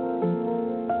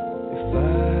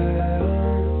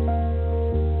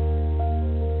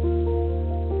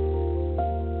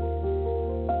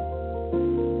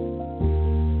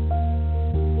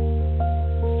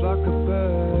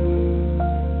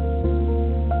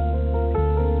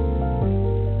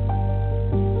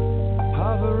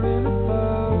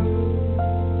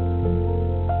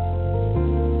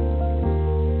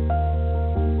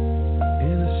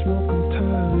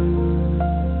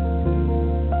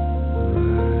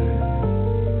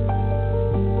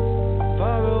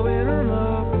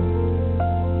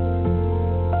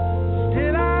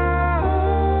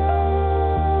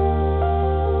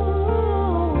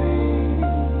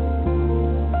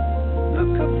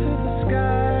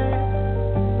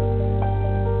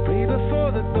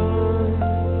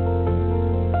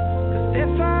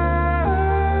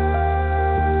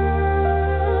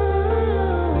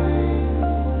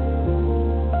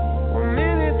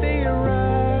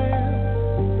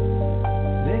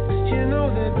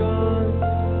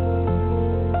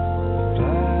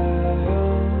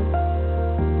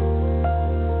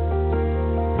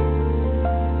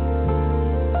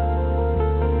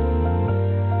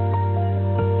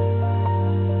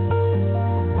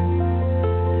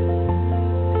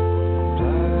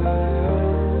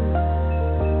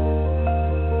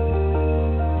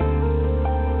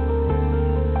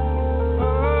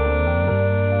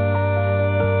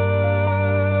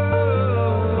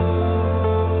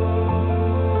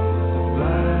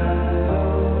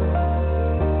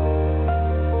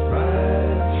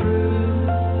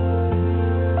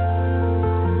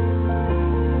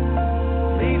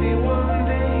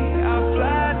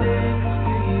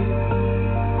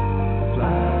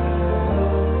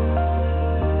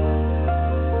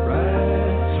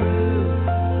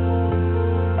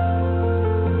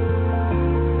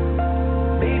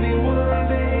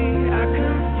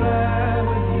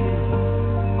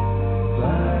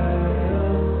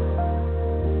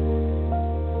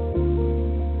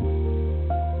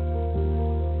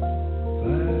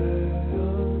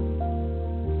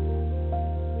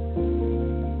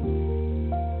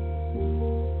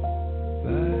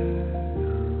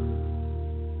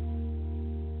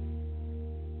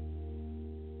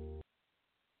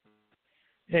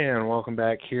 And welcome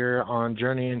back here on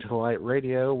Journey into the Light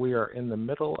Radio. We are in the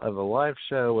middle of a live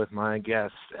show with my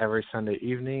guest every Sunday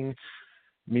evening,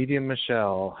 Medium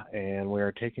Michele, and we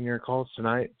are taking your calls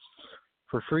tonight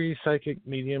for free psychic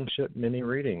mediumship mini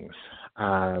readings.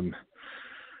 So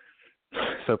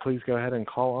please go ahead and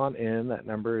call on in. That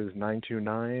number is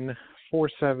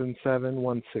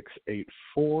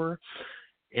 929-477-1684.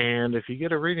 And if you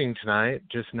get a reading tonight,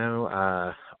 just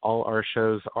know all our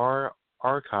shows are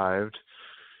archived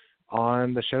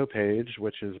on the show page,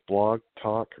 which is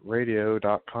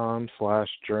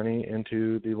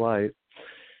blogtalkradio.com/journeyintothe-light.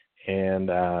 And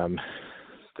the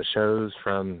shows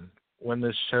from when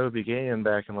this show began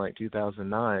back in like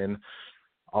 2009,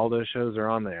 all those shows are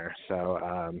on there.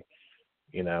 So,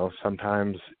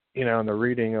 sometimes, in the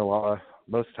reading,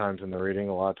 most times in the reading,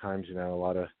 a lot of times, a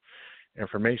lot of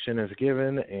information is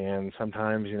given, and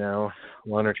sometimes,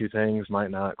 one or two things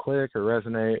might not click or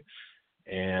resonate.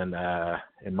 And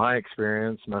in my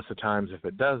experience, most of the times, if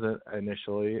it doesn't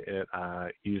initially, it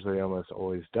usually almost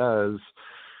always does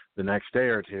the next day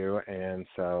or two. And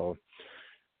so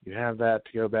you have that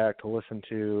to go back to listen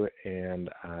to.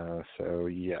 And so,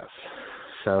 yes.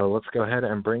 So let's go ahead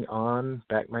and bring on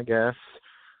back my guests.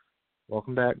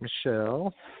 Welcome back,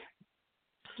 Michele.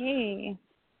 Hey.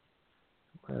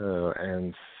 Oh,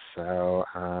 and so,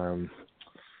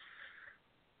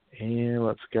 and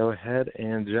let's go ahead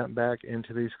and jump back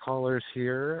into these callers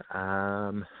here.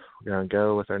 We're going to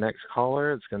go with our next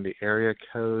caller. It's going to be area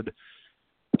code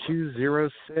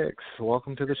 206.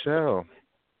 Welcome to the show.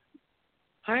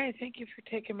 Hi, thank you for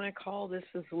taking my call. This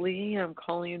is Lee. I'm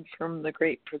calling from the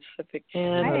Great Pacific.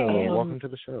 And Hello. Welcome to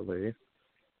the show, Lee.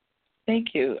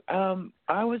 Thank you.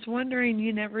 I was wondering,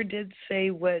 you never did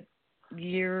say what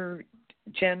year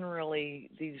generally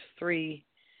these three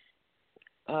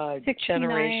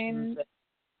generations.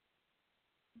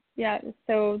 Yeah,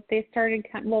 so they started,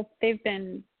 they've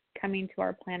been coming to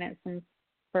our planet since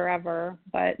forever,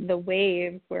 but the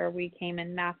waves where we came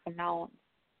in mass amounts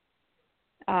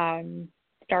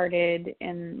started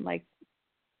in like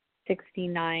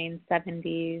 69,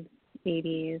 70s,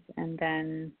 80s, and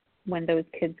then when those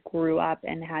kids grew up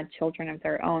and had children of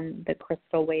their own, the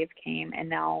crystal wave came, and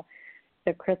now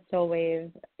the crystal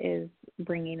wave is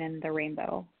bringing in the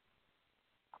rainbow.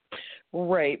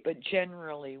 Right, but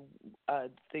generally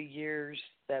the years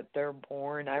that they're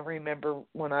born, I remember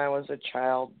when I was a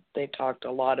child, they talked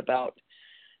a lot about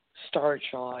the star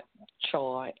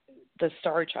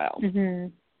child. Mm-hmm.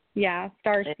 Yeah,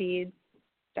 star seeds,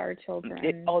 star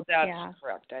children. That's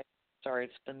correct. Sorry,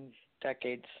 it's been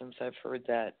decades since I've heard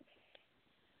that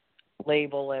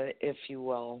label, if you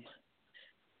will.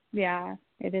 Yeah,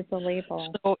 it is a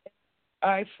label. So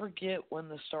I forget when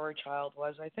the star child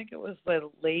was. I think it was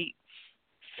the late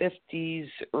 50s,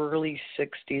 early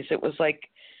 60s. It was like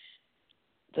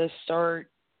the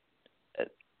start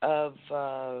of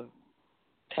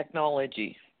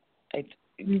technology.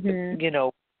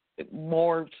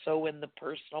 More so in the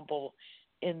personable,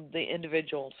 in the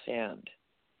individual's hand.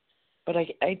 But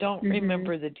I don't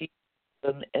remember the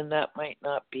details, and that might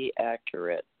not be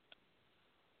accurate.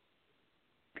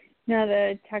 No,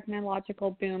 the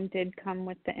technological boom did come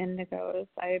with the indigos.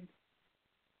 I'm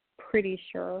pretty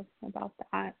sure about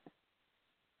that.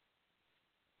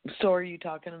 So are you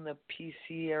talking in the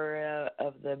PC era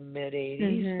of the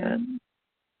mid-'80s then?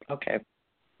 Okay.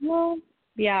 Well,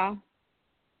 yeah.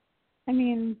 I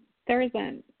mean, there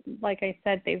isn't, like I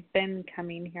said, they've been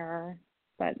coming here,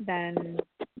 but then,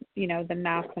 the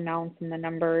mass amounts and the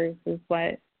numbers is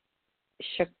what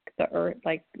shook the earth.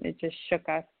 Like, it just shook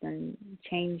us and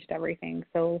changed everything.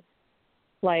 So,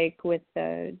 like with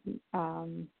the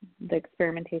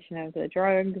experimentation of the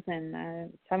drugs in the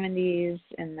 70s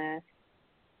and the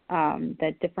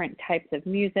different types of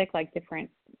music, like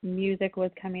different music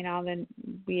was coming out and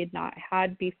we had not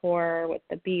had before with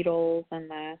the Beatles and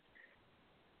the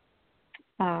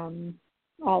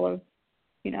all of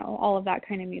that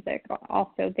kind of music.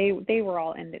 Also, they were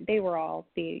all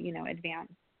the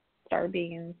advanced star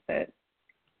beings that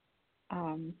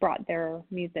brought their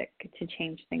music to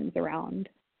change things around.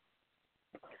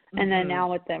 And then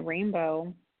now with the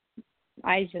rainbow,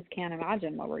 I just can't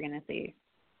imagine what we're going to see.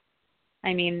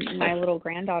 I mean, my little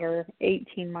granddaughter,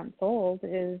 18 months old,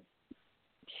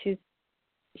 she's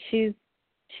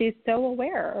so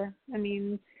aware. I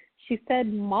mean, she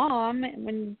said "mom"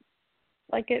 when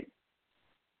at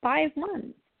 5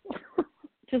 months.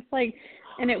 Just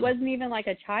and it wasn't even like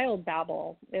a child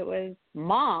babble. It was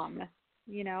 "mom."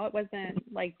 It wasn't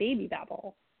like baby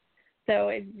babble. So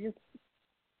it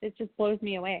just blows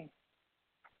me away.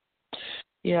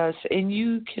 Yes, and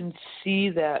you can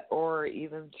see that aura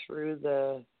even through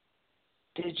the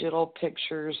digital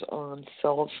pictures on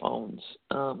cell phones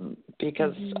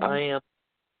because I am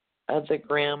of the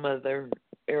grandmother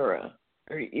era.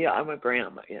 I'm a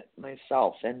grandma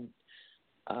myself, and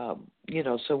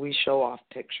so we show off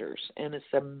pictures, and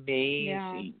it's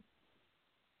amazing.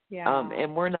 Yeah.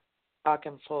 And we're not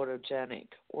talking photogenic.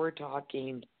 We're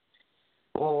talking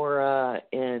aura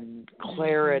and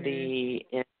clarity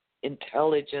and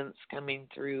intelligence coming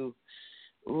through,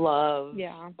 love.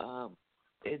 Yeah.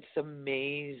 It's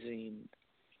amazing.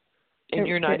 And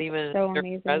you're not even so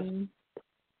amazing.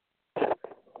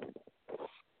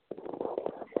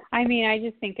 I mean, I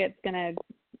just think it's going to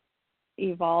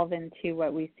evolve into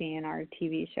what we see in our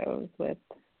TV shows with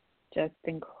just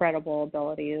incredible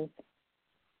abilities.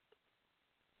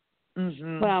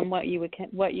 What you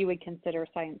would consider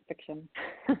science fiction.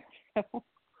 So.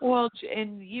 Well,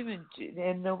 and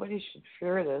nobody should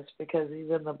fear this, because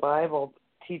even the Bible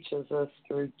teaches us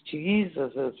through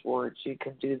Jesus' words, you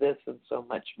can do this and so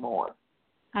much more.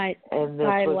 I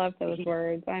love those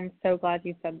words. I'm so glad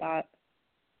you said that.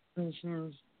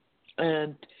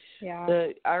 And yeah.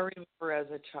 I remember as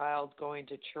a child going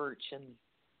to church, and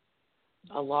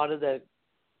a lot of the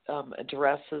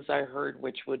addresses I heard,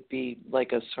 which would be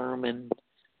like a sermon,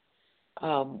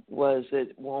 was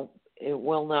it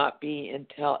will not be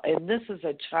until, and this is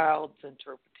a child's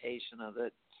interpretation of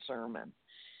the sermon,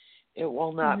 it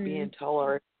will not be until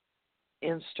our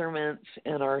instruments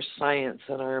and our science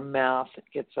and our math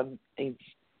gets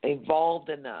evolved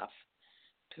enough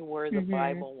to where the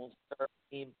Bible will start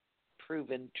being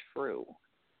proven true.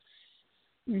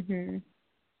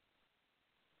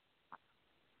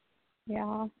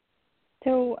 Yeah.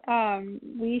 So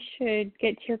we should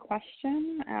get to your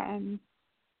question.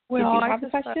 Did you have a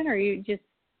question, or you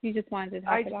just wanted to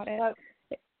talk about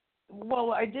it?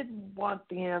 Well, I didn't want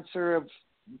the answer of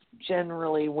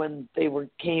generally when they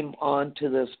came onto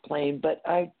this plane, but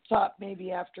I thought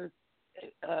maybe after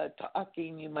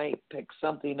talking, you might pick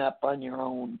something up on your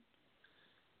own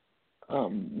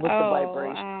with the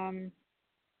vibration.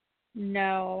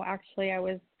 No, actually, I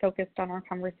was focused on our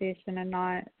conversation and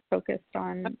not focused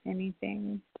on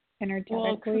anything energetically.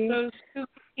 Well, kudos to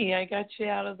me. I got you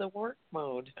out of the work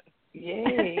mode.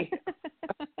 Yay.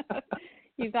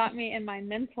 You got me in my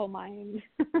mental mind.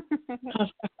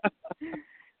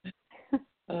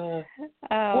 Well,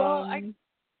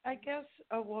 I guess,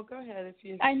 go ahead if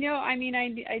you... I know, I mean,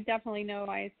 I definitely know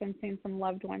I've been seeing some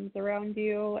loved ones around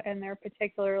you, and they're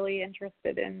particularly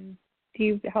interested in, do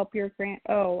you help your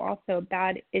also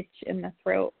bad itch in the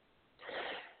throat.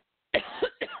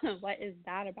 What is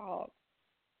that about?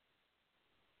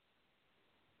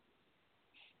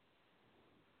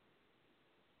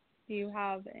 Do you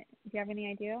have any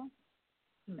idea?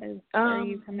 Are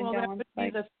you coming down?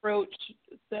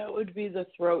 That would be the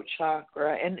throat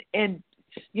chakra, and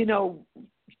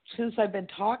since I've been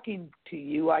talking to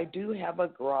you, I do have a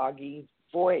groggy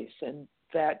voice, and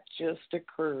that just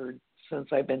occurred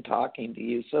since I've been talking to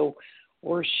you. So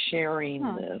we're sharing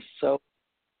this. So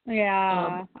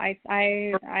yeah, this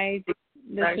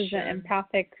is an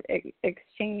empathic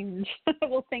exchange.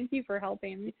 Well, thank you for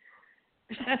helping.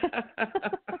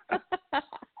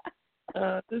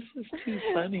 This is too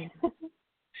funny.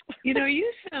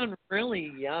 You sound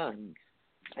really young.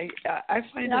 I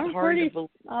find it hard to believe.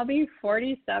 I'll be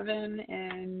 47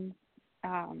 in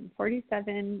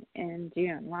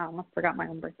June. Wow, I almost forgot my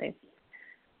own birthday.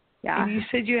 Yeah. And you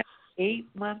said you have an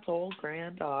 8-month-old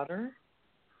granddaughter?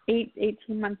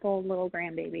 18-month-old little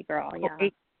grandbaby girl, yeah.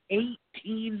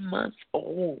 18 months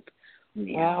old.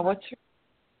 Yeah. Wow, what's her...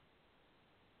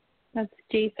 That's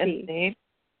JC. And name?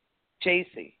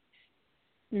 JC.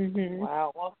 Mhm.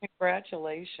 Wow, well,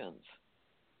 congratulations.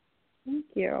 Thank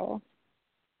you.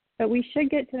 But we should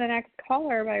get to the next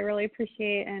caller, but I really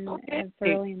appreciate and have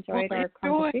thoroughly enjoyed our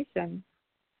conversation.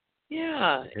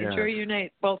 Yeah, enjoy your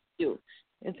night, both of you.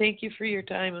 And thank you for your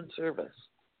time and service.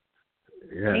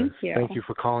 Yeah, thank you. Thank you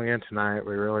for calling in tonight.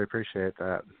 We really appreciate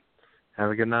that. Have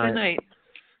a good night. Good night.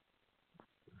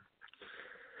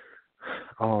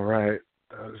 All right.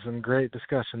 That was some great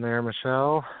discussion there,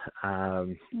 Michelle.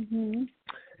 And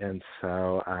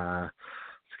so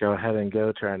let's go ahead and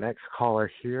go to our next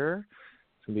caller here.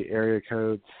 It's going to be area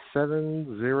code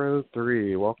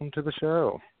 703. Welcome to the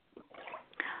show.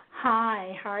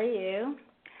 Hi, how are you?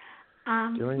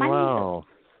 Doing well.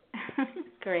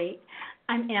 Great.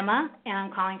 I'm Emma, and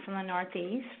I'm calling from the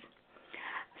Northeast.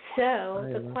 So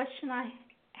the question I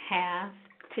have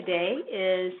today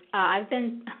is I've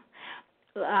been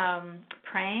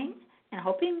praying and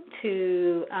hoping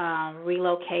to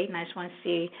relocate, and I just want to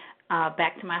see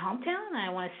back to my hometown, and I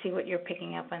want to see what you're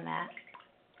picking up on that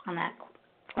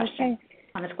question. Okay.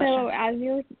 On this question. So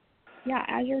Yeah,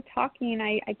 as you're talking,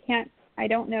 I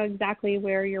don't know exactly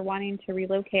where you're wanting to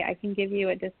relocate. I can give you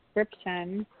a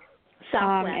description.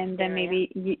 Southwest and then area.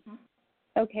 maybe you,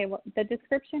 okay, well, the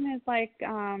description is like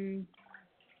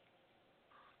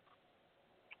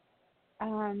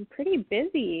pretty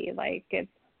busy. Like it's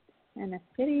in a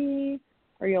city,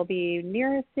 or you'll be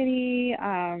near a city,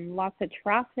 lots of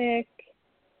traffic,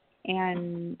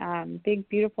 and big,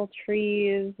 beautiful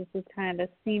trees. This is kind of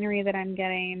the scenery that I'm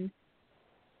getting.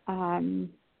 Does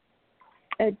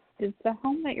the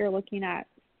home that you're looking at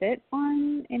fit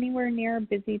on anywhere near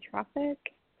busy traffic?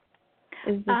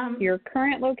 Is this your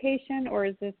current location, or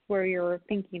is this where you're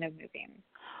thinking of moving?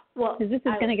 Well, because this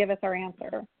is going to give us our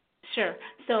answer. Sure.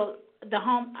 So the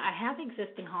home, I have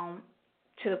existing home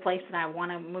to the place that I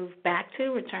want to move back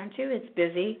to, return to. It's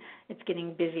busy. It's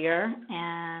getting busier,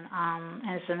 and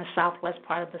it's in the southwest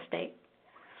part of the state.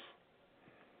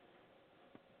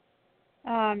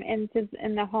 And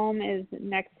the home is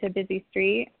next to busy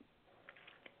street?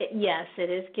 Yes, it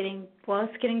is getting,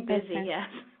 it's getting busy, Okay. yes.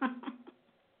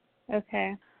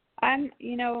 Okay.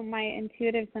 My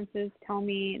intuitive senses tell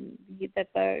me that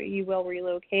you will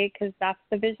relocate, because that's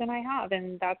the vision I have,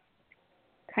 and that's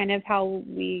kind of how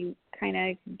we kind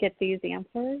of get these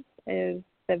answers. Is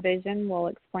the vision will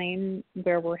explain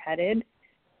where we're headed,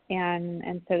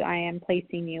 and so I am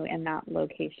placing you in that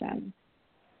location.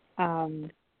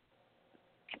 The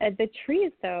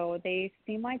trees, though, they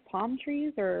seem like palm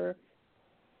trees, or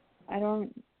the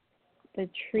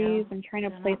trees. No, I'm trying to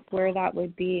place where that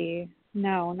would be.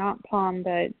 No, not palm,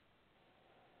 but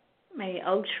maybe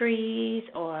oak trees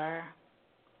or.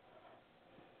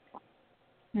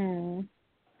 I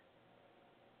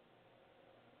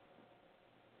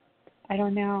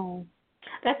don't know.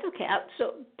 That's okay.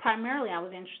 So primarily, I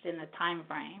was interested in the time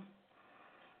frame.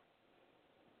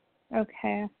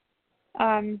 Okay.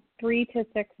 3 to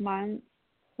 6 months,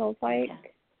 feels like.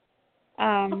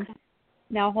 Okay.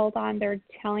 Now, hold on. They're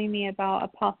telling me about a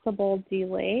possible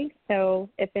delay. So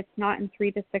if it's not in 3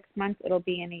 to 6 months, it'll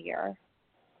be in a year.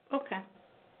 Okay.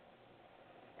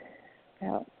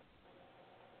 So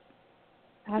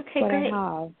that's Okay, what great.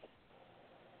 I have.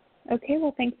 Okay,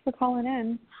 well, thanks for calling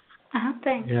in.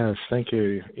 Thanks. Yes, thank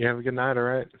you. You have a good night, all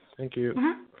right? Thank you.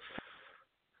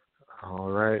 All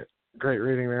right. Great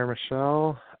reading there,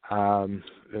 Michelle.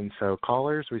 And so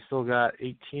callers, we still got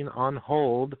 18 on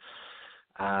hold.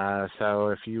 So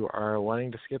if you are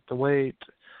wanting to skip the wait,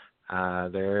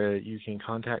 there you can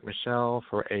contact Michelle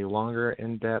for a longer,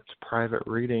 in-depth private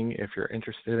reading if you're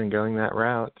interested in going that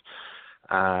route,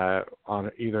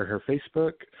 on either her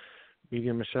Facebook,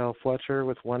 Medium Michele Fletcher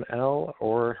with 1 L,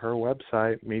 or her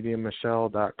website,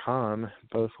 mediummichelle.com,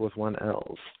 both with 1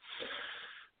 L's.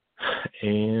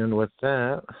 And with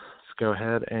that, let's go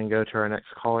ahead and go to our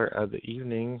next caller of the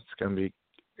evening. It's going to be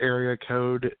area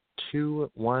code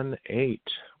 218.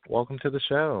 Welcome to the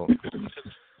show.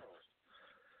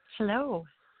 Hello.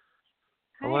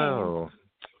 Hello.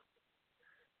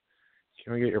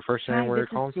 Can we get your first name, where you're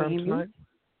calling from tonight?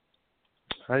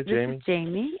 Hi, Jamie. This is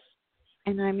Jamie,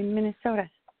 and I'm in Minnesota.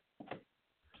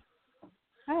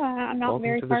 Oh, I'm not Welcome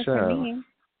very to the far show. from me.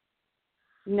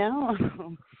 No,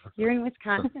 you're in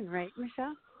Wisconsin, right,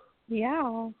 Michelle?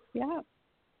 Yeah.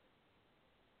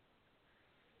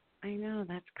 I know,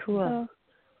 that's cool.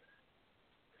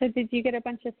 So did you get a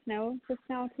bunch of snow just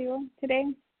now, too, today?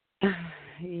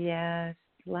 Yes,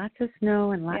 lots of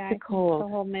snow and lots of cold. The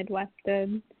whole Midwest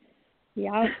did.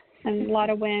 Yeah, and a lot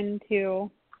of wind,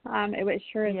 too. It was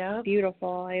sure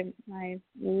beautiful. I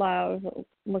love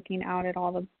looking out at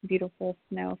all the beautiful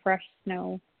snow, fresh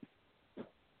snow.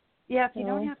 Yeah, if you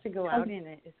don't have to go out in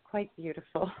it, it's quite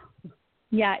beautiful.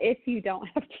 Yeah, if you don't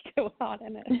have to go out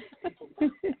in it.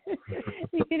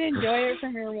 You can enjoy it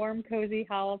from your warm, cozy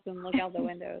house and look out the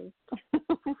windows.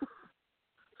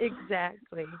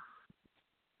 Exactly.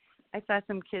 I saw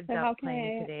some kids out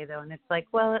playing today, though, and it's like,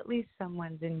 well, at least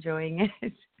someone's enjoying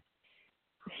it.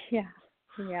 Yeah.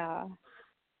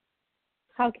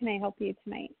 How can I help you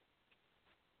tonight?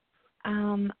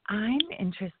 I'm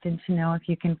interested to know if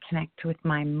you can connect with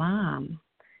my mom.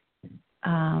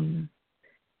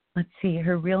 Let's see,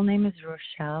 her real name is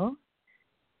Rochelle,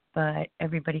 but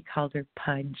everybody called her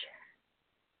Pudge.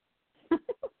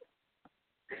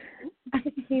 That's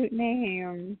a cute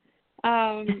name.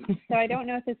 So I don't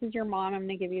know if this is your mom. I'm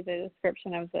going to give you the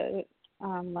description of the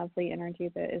lovely energy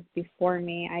that is before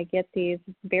me. I get these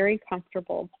very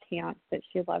comfortable pants that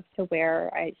she loves to wear.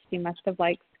 She must have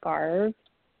liked scarves.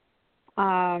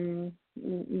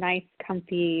 Nice,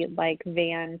 comfy, like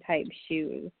van type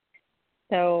shoes.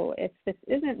 So if this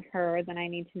isn't her, then I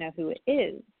need to know who it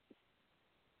is.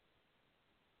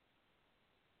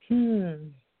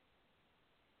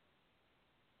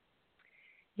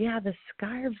 Yeah, the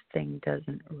scarves thing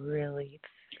doesn't really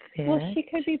fit. Well, she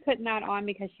could be putting that on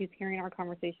because she's hearing our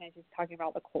conversation and she's talking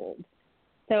about the cold.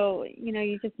 So,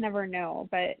 you just never know.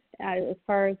 But as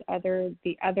far as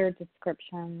the other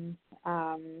descriptions,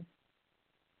 hold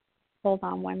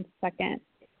on one second.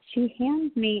 She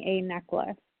hands me a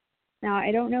necklace. Now,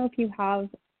 I don't know if you have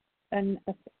a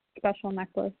special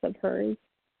necklace of hers.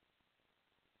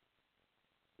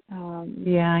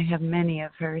 Yeah, I have many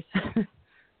of hers.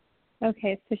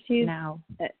 Okay, so she's. Now.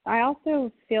 I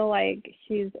also feel like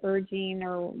she's urging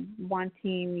or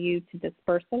wanting you to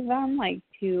disperse of them, like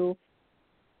to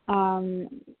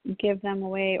give them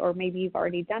away, or maybe you've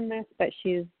already done this, but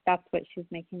that's what she's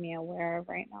making me aware of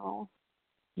right now.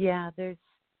 Yeah,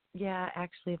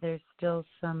 actually there's still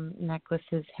some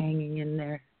necklaces hanging in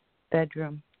their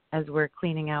bedroom as we're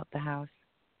cleaning out the house.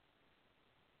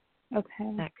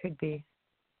 Okay. That could be.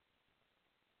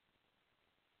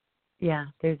 Yeah,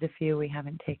 there's a few we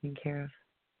haven't taken care of.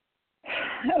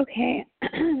 Okay.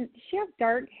 Does she have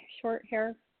dark, short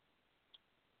hair?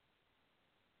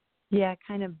 Yeah,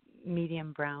 kind of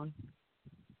medium brown.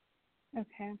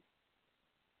 Okay.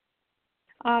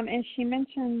 And she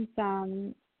mentions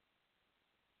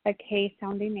a K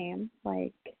sounding name,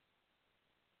 like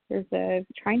there's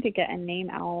trying to get a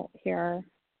name out here.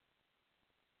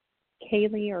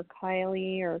 Kaylee or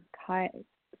Kylie or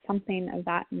something of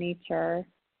that nature.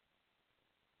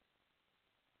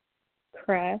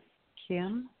 Chris.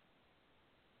 Kim?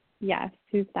 Yes,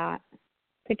 who's that?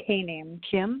 The K name.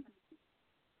 Kim?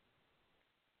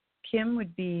 Kim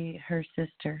would be her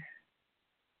sister.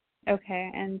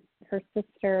 Okay, and her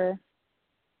sister,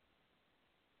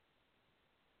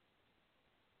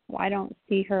 well, I don't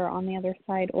see her on the other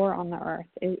side or on the earth.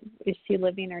 Is she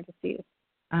living or deceased?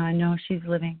 No, she's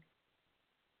living.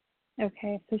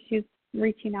 Okay, so she's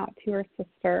reaching out to her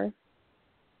sister.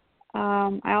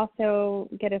 I also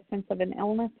get a sense of an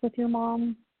illness with your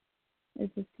mom. Is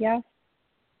this yes?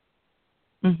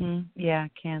 Yeah,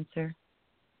 cancer.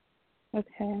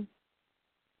 Okay.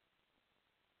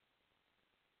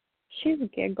 She's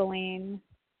giggling.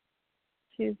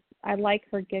 I like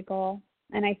her giggle,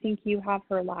 and I think you have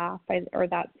her laugh, or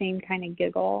that same kind of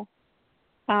giggle.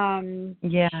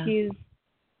 Yeah.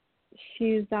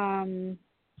 She's when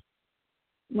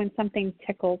something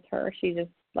tickles her, she just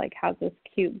has this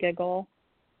cute giggle.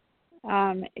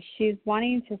 She's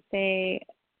wanting to say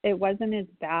it wasn't as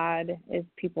bad as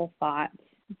people thought.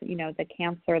 The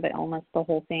cancer, the illness, the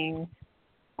whole thing.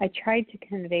 I tried to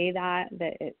convey that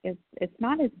it's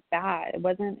not as bad. It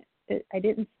wasn't. I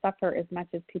didn't suffer as much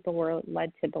as people were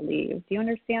led to believe. Do you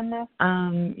understand this?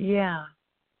 Yeah.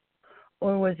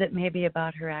 Or was it maybe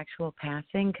about her actual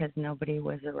passing because nobody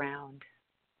was around?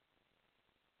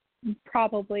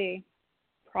 Probably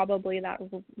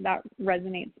that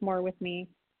resonates more with me.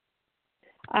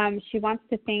 She wants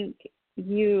to thank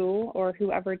you or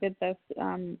whoever did this.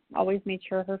 Always made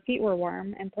sure her feet were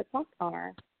warm and put socks on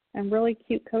her, and really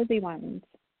cute, cozy ones.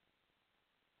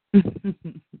 Do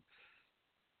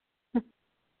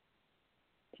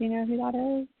you know who that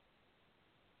is?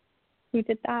 Who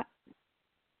did that?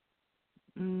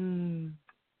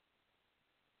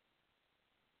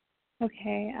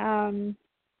 Okay.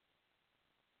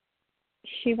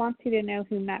 She wants you to know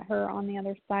who met her on the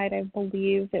other side. I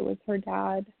believe it was her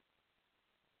dad.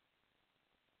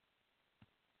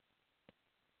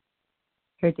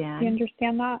 Her dad? Do you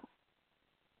understand that?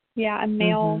 Yeah, a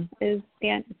male is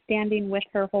standing with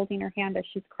her, holding her hand as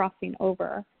she's crossing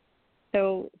over.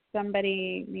 So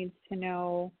somebody needs to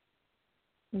know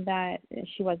that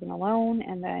she wasn't alone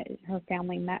and that her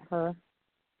family met her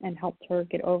and helped her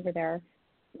get over there.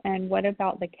 And what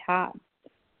about the cat?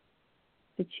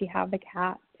 Did she have a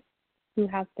cat? Who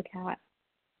has the cat?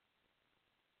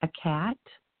 A cat?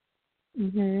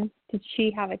 Did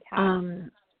she have a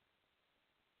cat?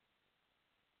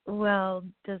 Well,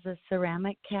 does a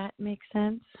ceramic cat make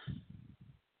sense?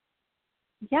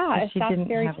 Yeah, if that's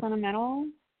very sentimental.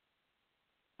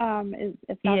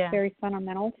 If that's very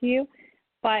sentimental to you.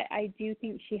 But I do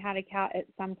think she had a cat at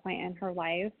some point in her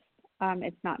life.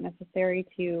 It's not necessary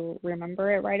to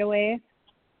remember it right away.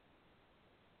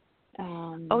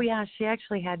 Yeah, she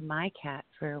actually had my cat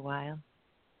for a while.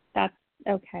 That's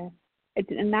okay.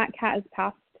 And that cat is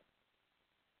passed?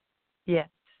 Yes.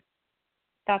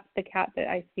 That's the cat that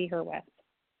I see her with.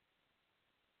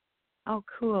 Oh,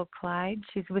 cool. Clyde?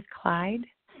 She's with Clyde?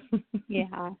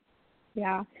 Yeah.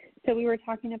 So we were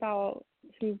talking about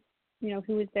who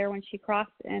was there when she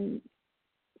crossed, and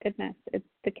goodness,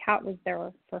 the cat was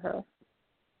there for her.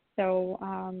 So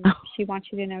she wants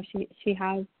you to know she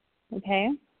has,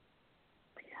 okay?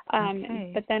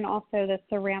 Okay. But then also the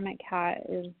ceramic cat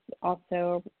is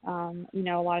also, you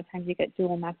know, a lot of times you get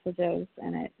dual messages,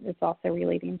 and it's also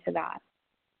relating to that.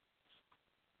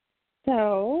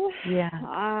 So, Yeah.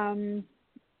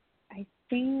 I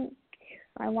think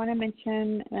I want to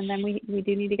mention, and then we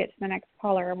do need to get to the next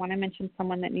caller. I want to mention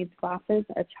someone that needs glasses,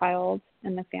 a child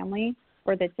in the family,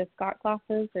 or that just got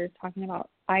glasses. They're talking about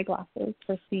eyeglasses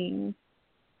for seeing.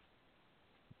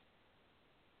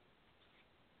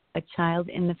 A child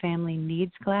in the family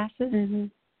needs glasses? Mm-hmm.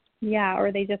 Yeah,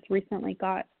 or they just recently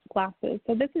got glasses.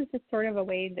 So this is just sort of a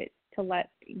way that to let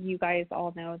you guys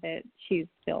all know that she's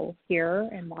still here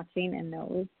and watching and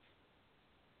knows.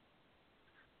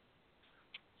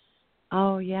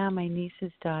 Oh, yeah, my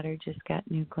niece's daughter just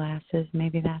got new glasses.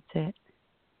 Maybe that's it.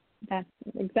 That's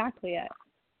exactly it.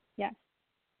 Yes.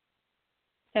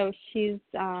 So she's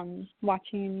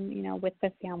watching, you know, with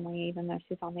the family, even though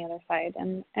she's on the other side,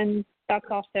 and that's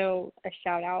also a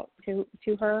shout out to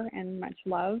her and much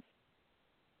love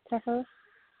to her.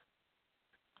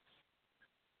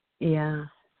 Yeah.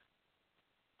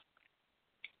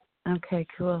 Okay,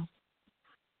 cool.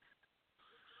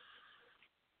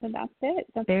 So that's it.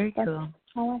 That's cool.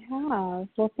 all I have.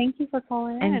 Well, thank you for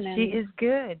calling in. And she is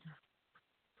good.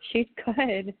 She's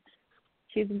good.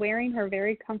 She's wearing her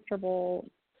very comfortable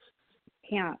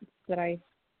pants that I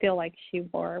feel like she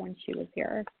wore when she was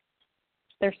here.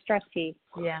 They're stretchy.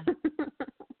 Yeah.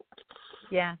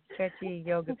 Yeah, stretchy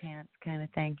yoga pants kind of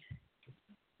thing.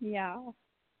 Yeah.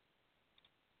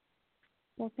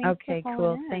 Well, thanks for calling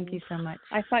cool. in. Thank you so much.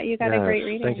 I thought you got a great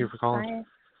reading. Thank you for calling. Bye.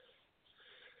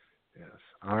 Yes.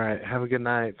 All right. Have a good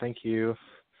night. Thank you.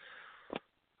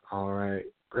 All right.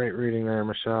 Great reading there,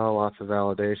 Michelle. Lots of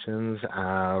validations.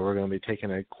 We're going to be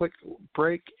taking a quick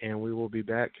break, and we will be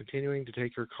back continuing to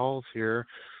take your calls here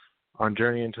on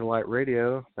Journey into Light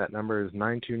Radio. That number is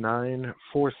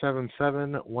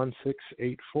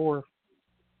 929-477-1684.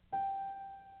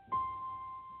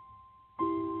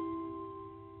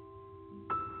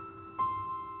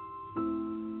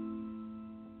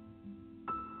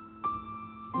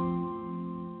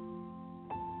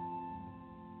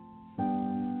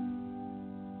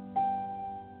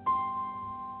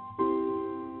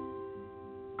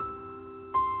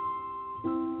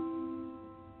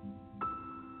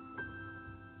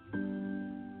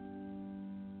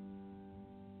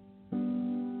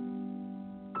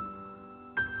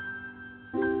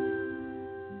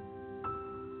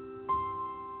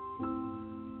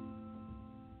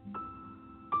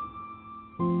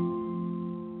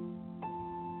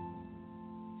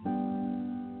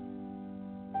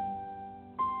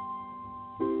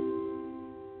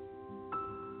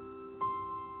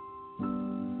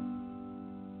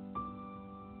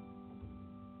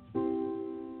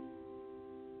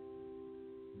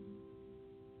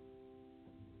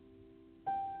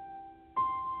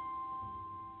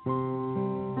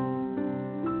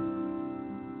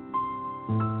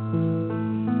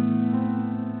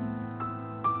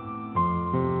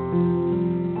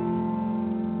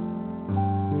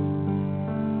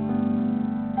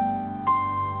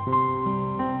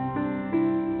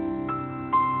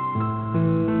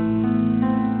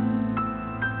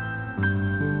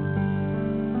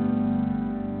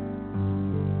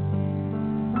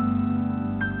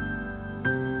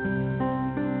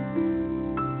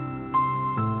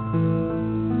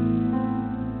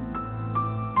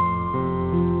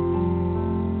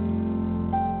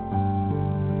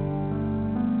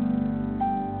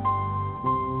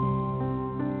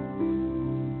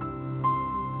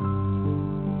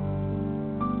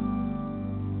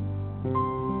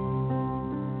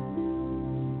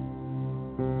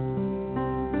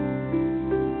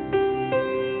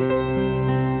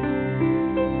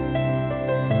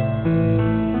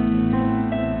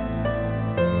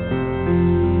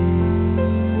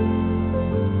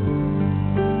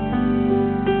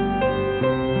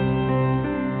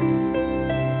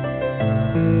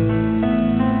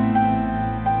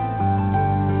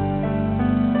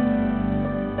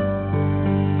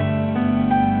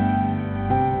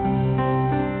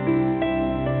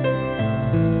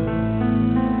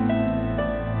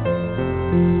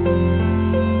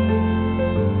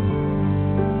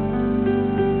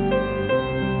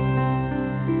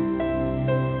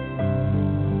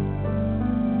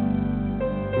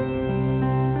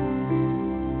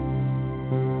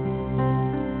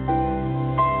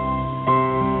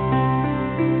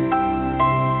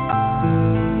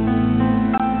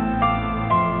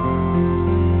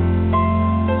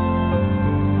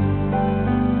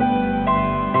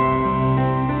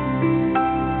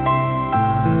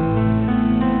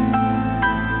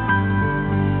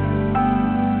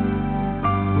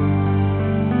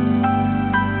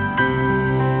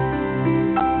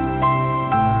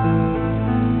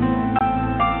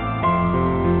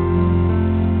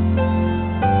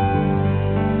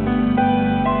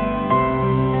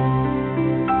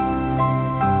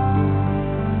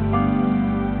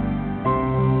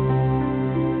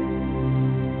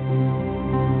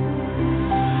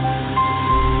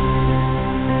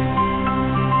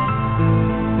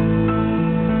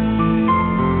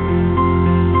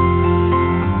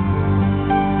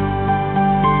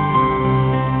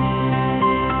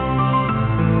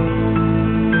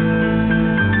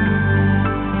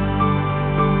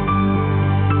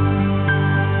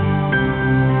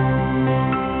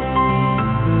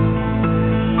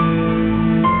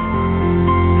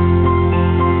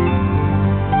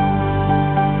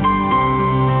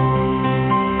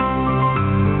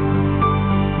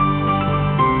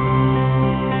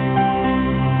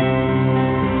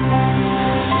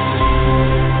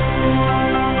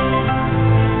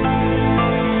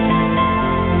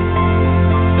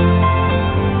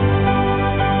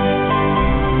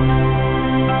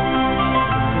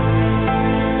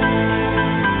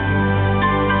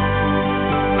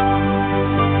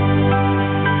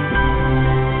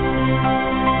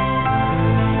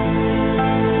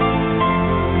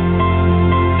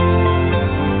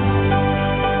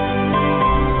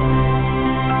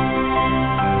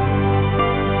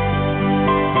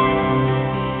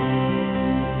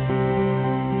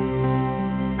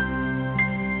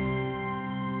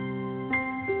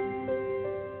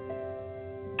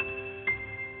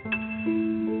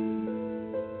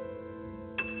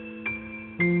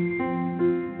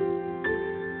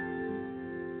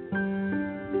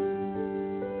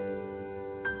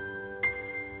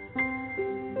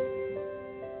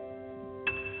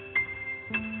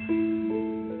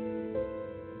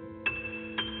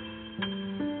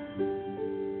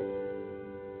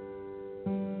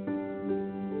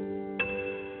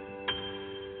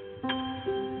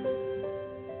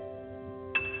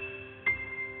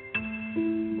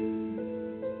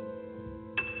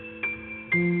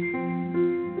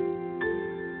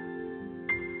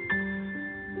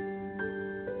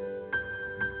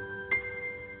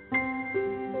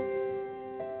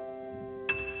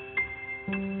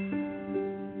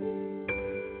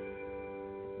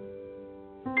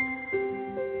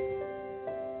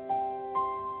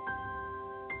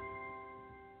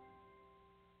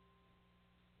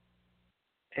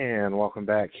 And welcome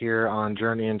back here on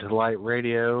Journey into the Light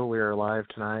Radio. We are live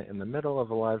tonight in the middle of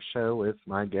a live show with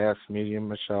my guest, Medium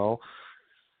Michele.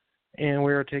 And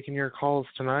we are taking your calls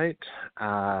tonight.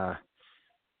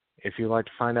 If you'd like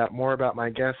to find out more about my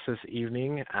guest this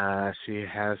evening, she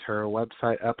has her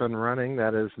website up and running.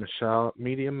 That is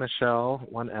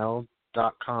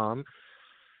mediummichele1l.com,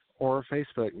 or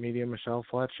Facebook, Medium Michele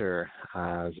Fletcher.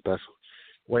 Is the best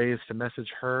ways to message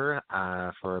her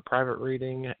for a private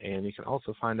reading, and you can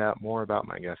also find out more about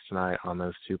my guest tonight on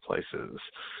those two places.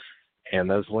 And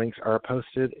those links are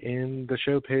posted in the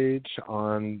show page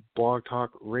on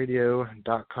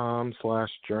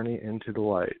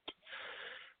blogtalkradio.com/journeyintothe-light.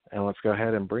 And let's go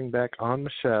ahead and bring back on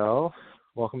Michele.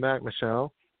 Welcome back,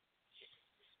 Michele.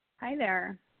 Hi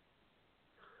there.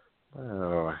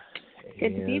 Oh,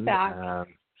 good to be back.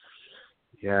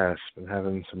 Yes, been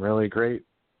having some really great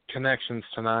connections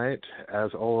tonight,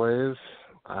 as always.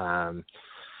 And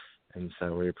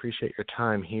so we appreciate your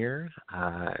time here.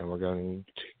 And we're going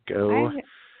to go.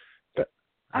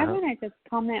 I want to just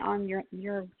comment on your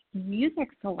music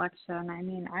selection. I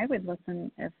mean, I would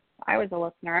listen if I was a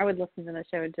listener. I would listen to the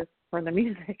show just for the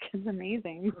music. It's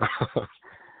amazing.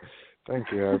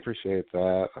 Thank you. I appreciate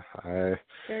that.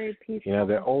 Very peaceful. You know,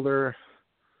 the older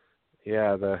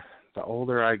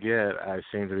I get, I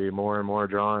seem to be more and more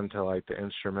drawn to like the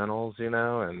instrumentals, you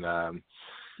know, and I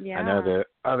know the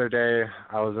other day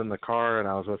I was in the car and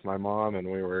I was with my mom and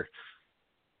we were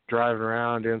driving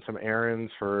around doing some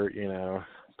errands for, you know,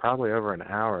 probably over an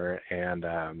hour, and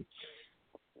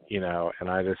you know, and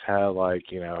I just had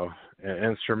like, you know, an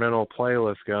instrumental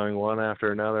playlist going one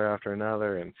after another,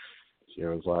 and she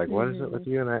was like, "What is it with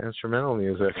you and that instrumental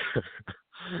music?"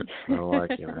 And I'm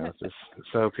like, you know, it's just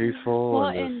so peaceful,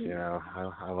 and just, you know,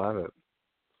 I love it.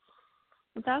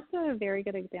 That's a very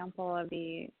good example of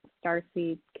the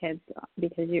Starseed kids,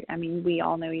 because we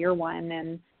all know you're one,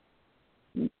 and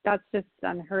that's just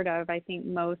unheard of. I think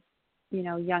most, you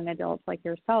know, young adults like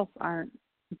yourself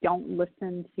don't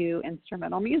listen to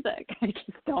instrumental music. I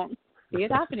just don't see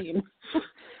it happening.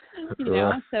 You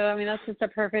know, so I mean that's just a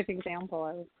perfect example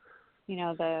of, you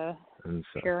know, the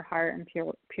pure heart and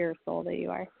pure soul that you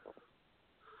are.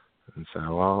 And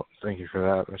so, well, thank you for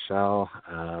that, Michele.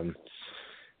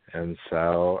 And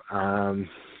so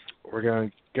we're going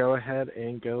to go ahead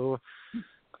and go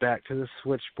back to the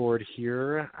switchboard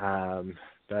here.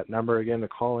 That number again to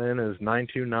call in is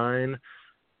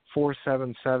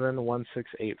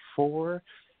 929-477-1684.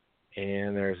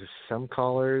 And there's some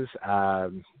callers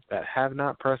that have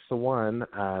not pressed the 1.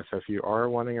 So if you are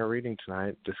wanting a reading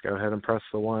tonight, just go ahead and press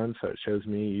the 1 so it shows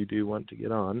me you do want to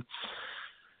get on.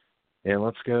 And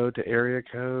let's go to area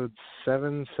code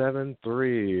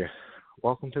 773.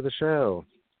 Welcome to the show.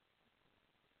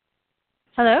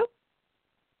 Hello?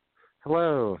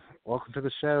 Hello. Welcome to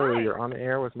the show. Hi. You're on the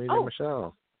air with Medium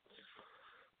Michele.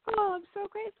 Oh, I'm so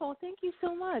grateful. Thank you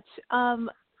so much.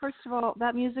 First of all,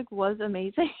 that music was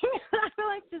amazing. I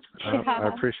like just I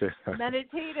appreciate that.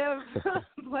 Meditative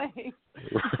play.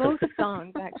 Both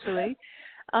songs, actually.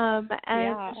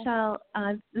 Michele,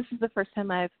 this is the first time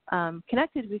I've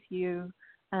connected with you,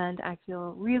 and I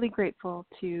feel really grateful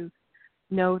to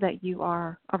know that you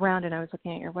are around. And I was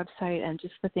looking at your website, and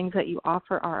just the things that you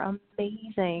offer are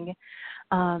amazing.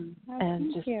 And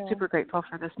just super grateful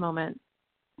for this moment.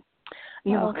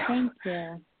 You're welcome. Thank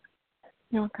you.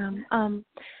 You're welcome. I'm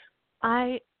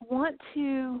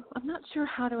not sure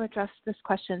how to address this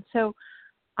question. So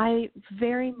I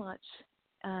very much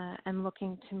am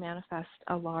looking to manifest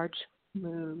a large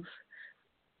move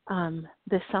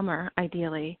this summer,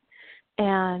 ideally.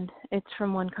 And it's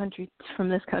from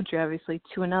this country, obviously,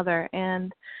 to another.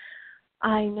 And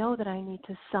I know that I need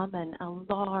to summon a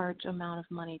large amount of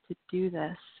money to do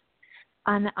this.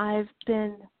 And I've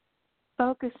been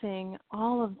focusing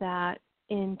all of that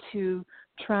into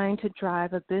trying to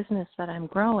drive a business that I'm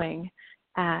growing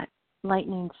at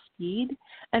lightning speed.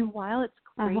 And while it's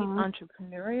great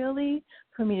entrepreneurially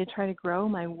for me to try to grow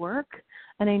my work,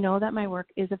 and I know that my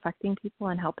work is affecting people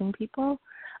and helping people,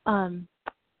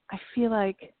 I feel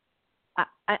like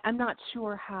I'm not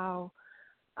sure how.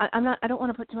 I don't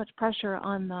want to put too much pressure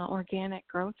on the organic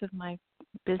growth of my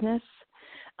business,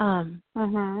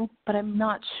 but I'm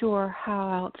not sure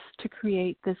how else to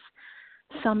create this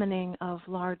summoning of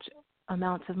large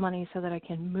amounts of money so that I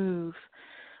can move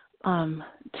to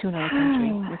another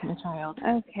country with my child.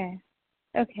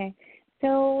 Okay.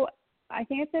 So I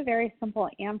think it's a very simple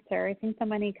answer. I think the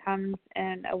money comes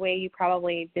in a way you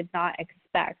probably did not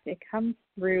expect. It comes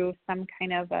through some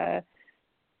kind of a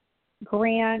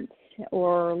grant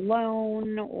or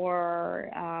loan, or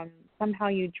somehow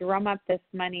you drum up this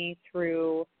money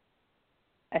through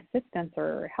assistance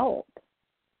or help.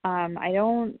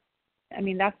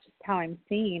 That's just how I'm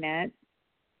seeing it.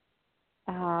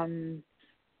 And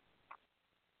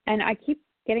I keep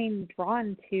getting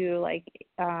drawn to like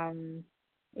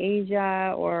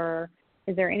Asia, or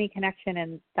is there any connection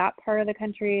in that part of the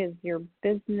country? Is your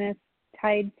business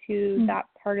tied to that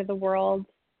part of the world?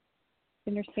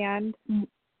 Understand?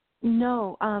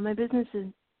 No, my business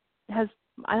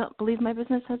I don't believe my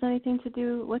business has anything to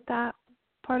do with that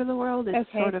part of the world. It's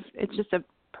it's just a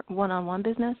one-on-one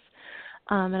business,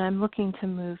 and I'm looking to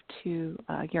move to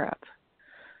Europe.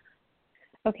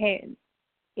 Okay.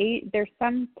 There's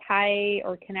some tie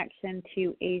or connection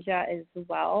to Asia as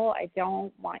well. I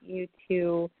don't want you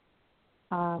to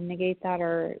negate that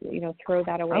or, throw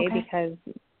that away because,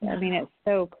 it's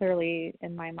so clearly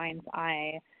in my mind's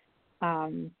eye.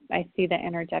 I see the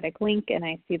energetic link and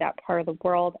I see that part of the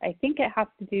world. I think it has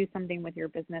to do something with your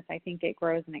business. I think it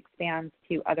grows and expands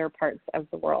to other parts of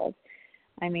the world.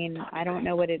 I don't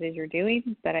know what it is you're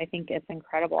doing, but I think it's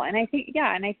incredible. And I think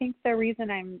the reason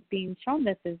I'm being shown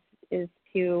this is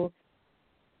to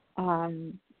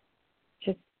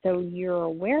just so you're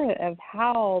aware of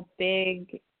how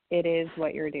big it is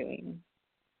what you're doing.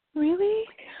 Really?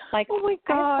 Like, oh my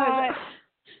God.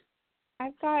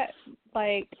 I've got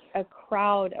like a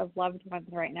crowd of loved ones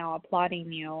right now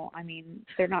applauding you.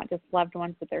 They're not just loved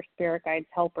ones, but they're spirit guides,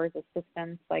 helpers,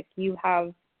 assistants. Like, you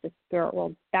have the spirit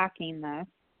world backing this.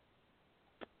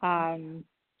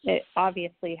 It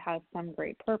obviously has some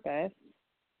great purpose.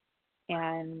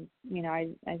 And,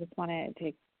 I just wanted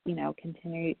to,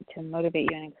 continue to motivate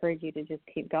you and encourage you to just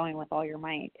keep going with all your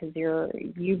might, because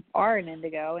you are an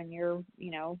indigo and you're,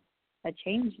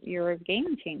 you're a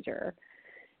game changer.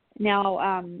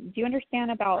 Now, do you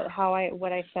understand about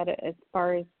what I said as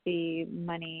far as the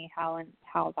money, how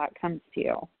that comes to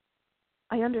you?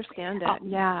 I understand it.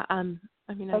 Yeah. I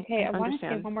want to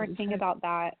say one more thing about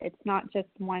that. It's not just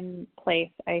one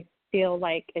place. I feel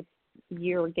like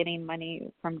you're getting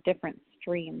money from different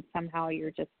streams. Somehow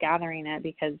you're just gathering it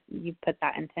because you put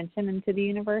that intention into the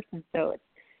universe, and so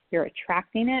you're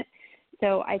attracting it.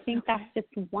 So I think that's just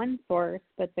one source,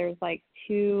 but there's like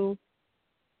two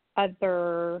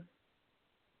other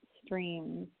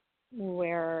streams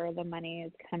where the money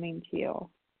is coming to you.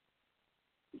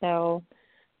 So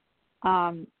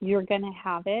you're going to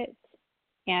have it,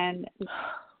 and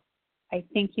I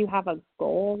think you have a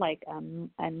goal, like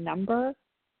a number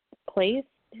placed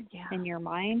in your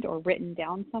mind or written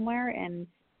down somewhere, and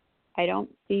I don't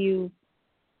see you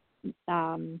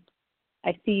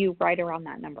I see you right around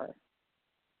that number.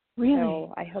 Really?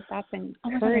 So I hope that's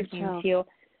encouraging to you.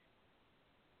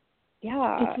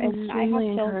 Yeah, it's and I have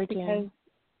chills encouraging because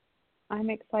I'm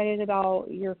excited about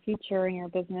your future and your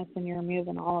business and your move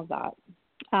and all of that.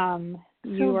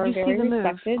 You are very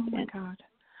respected. Oh my God!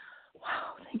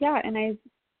 Wow. And I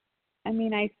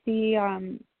see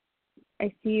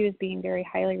you as being very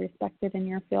highly respected in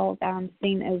your field,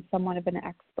 seen as somewhat of an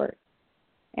expert,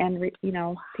 and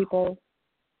people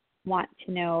want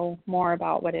to know more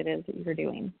about what it is that you're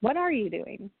doing. What are you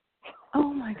doing?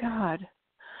 Oh my God.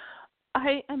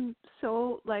 I am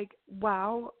so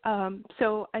wow.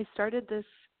 So I started this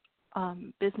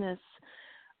business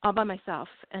all by myself,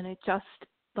 and I just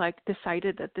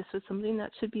decided that this was something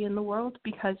that should be in the world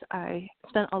because I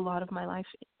spent a lot of my life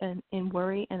in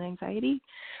worry and anxiety.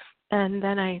 And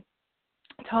then I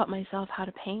taught myself how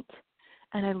to paint,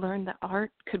 and I learned that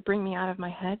art could bring me out of my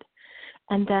head.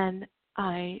 And then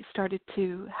I started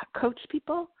to coach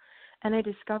people, and I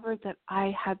discovered that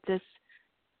I had this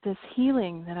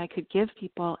healing that I could give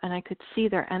people, and I could see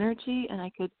their energy, and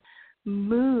I could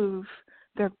move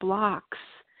their blocks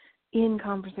in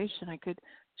conversation. I could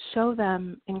show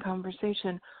them in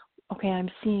conversation, okay, I'm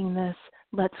seeing this,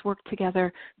 let's work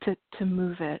together to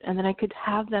move it. And then I could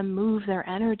have them move their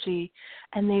energy,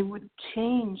 and they would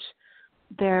change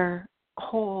their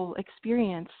whole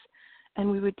experience, and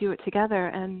we would do it together.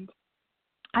 And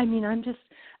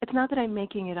it's not that I'm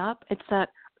making it up, it's that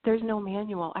there's no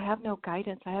manual. I have no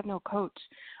guidance. I have no coach.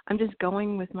 I'm just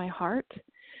going with my heart.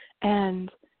 And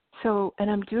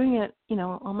I'm doing it,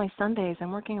 on my Sundays.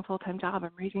 I'm working a full-time job.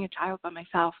 I'm raising a child by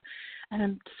myself. And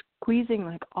I'm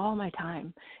squeezing all my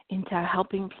time into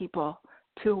helping people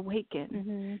to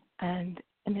awaken. Mm-hmm.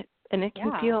 And it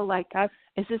can feel like,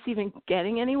 is this even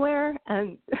getting anywhere?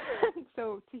 And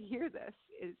so to hear this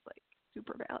is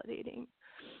super validating.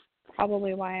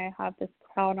 Probably why I have this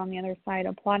crowd on the other side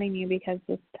applauding you, because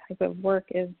this type of work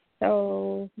is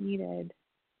so needed.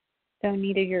 So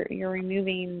needed. You're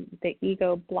removing the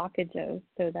ego blockages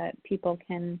so that people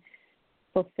can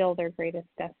fulfill their greatest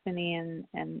destiny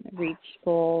and reach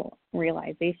full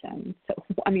realization. So,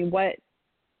 what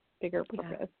bigger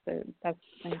purpose? So that's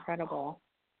incredible.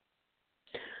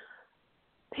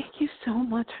 Thank you so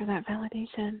much for that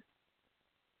validation.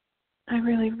 I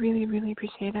really, really, really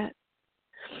appreciate it.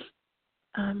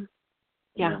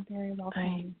 Yeah. You're very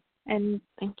welcome. And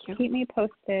thank you. Keep me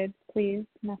posted. Please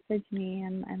message me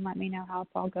and let me know how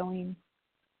it's all going.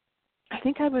 I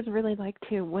think I would really like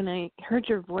to. When I heard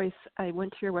your voice, I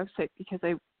went to your website because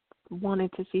I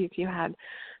wanted to see if you had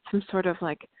some sort of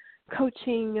like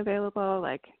coaching available,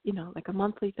 like, you know, like a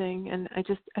monthly thing. And I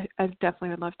definitely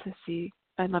would love to see.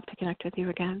 I'd love to connect with you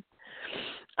again.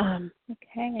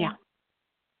 Okay. Yeah.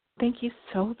 Thank you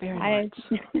so very much.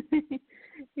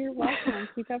 You're welcome.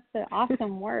 Keep up the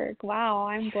awesome work. Wow,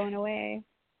 I'm blown away.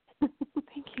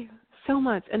 Thank you so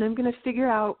much. And I'm going to figure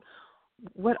out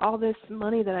what all this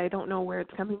money that I don't know where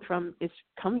it's coming from is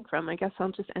coming from. I guess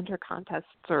I'll just enter contests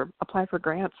or apply for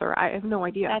grants, or I have no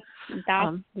idea.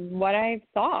 That's what I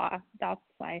saw.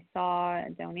 I saw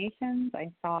donations.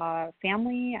 I saw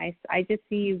family. I just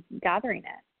see you gathering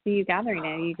it.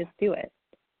 You just do it.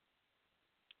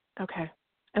 Okay.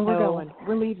 And we're going.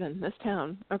 We're leaving this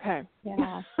town. Okay.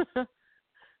 Yeah.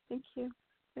 Thank you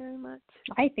very much.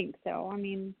 I think so. I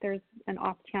mean, there's an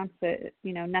off chance that,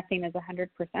 you know, nothing is 100%,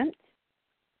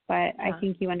 but I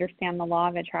think you understand the law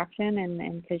of attraction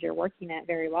and because you're working it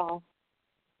very well.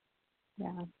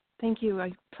 Yeah. Thank you.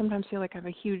 I sometimes feel like I have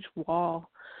a huge wall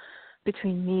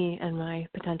between me and my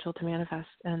potential to manifest,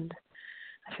 and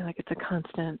I feel like it's a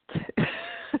constant.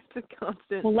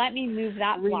 Well, let me move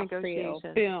that block for you.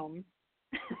 Boom.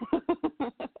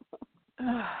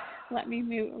 Let me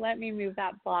move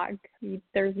that block.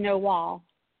 There's no wall.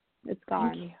 It's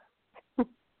gone.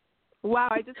 Wow,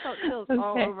 I just felt chills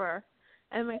all over,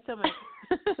 and my stomach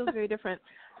feels very different.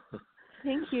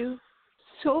 Thank you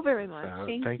so very much.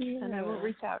 Thank you, and I will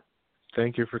reach out.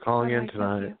 Thank you for calling in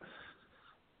tonight.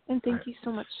 And thank you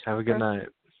so much. Have a good night.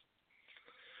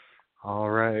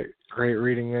 All right. Great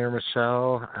reading there,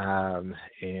 Michele.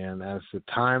 And as the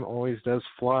time always does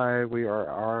fly, we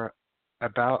are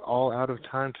about all out of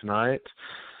time tonight.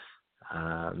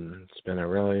 It's been a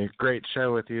really great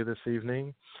show with you this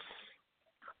evening.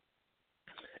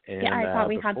 And, I thought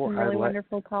we had some really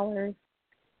wonderful callers.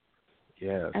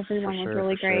 Yes, everyone was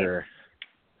really great. Sure.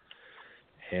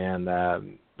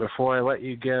 And before I let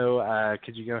you go,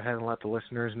 could you go ahead and let the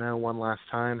listeners know one last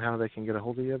time how they can get a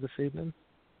hold of you this evening?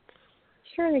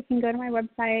 Sure, they can go to my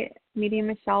website,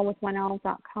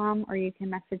 mediummichelle.com, or you can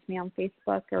message me on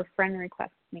Facebook or friend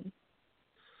request me.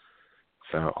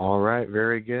 So, all right,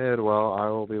 very good. Well, I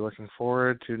will be looking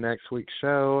forward to next week's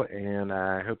show, and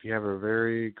I hope you have a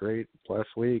very great,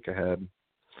 blessed week ahead.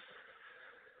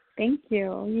 Thank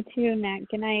you. You too, Nick.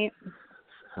 Good night.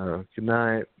 Good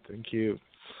night. Thank you.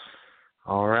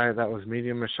 All right, that was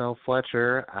Medium Michele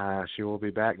Fletcher. She will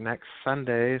be back next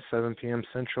Sunday, 7 p.m.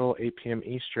 Central, 8 p.m.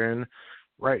 Eastern,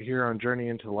 right here on Journey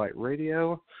into Light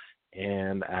Radio.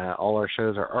 And all our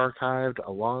shows are archived,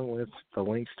 along with the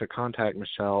links to contact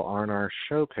Michele on our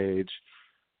show page,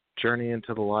 Journey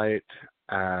into the Light,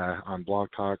 on Blog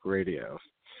Talk Radio.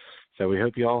 So we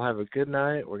hope you all have a good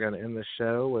night. We're going to end the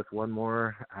show with one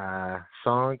more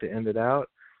song to end it out.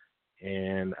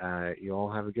 And you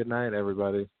all have a good night,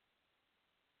 everybody.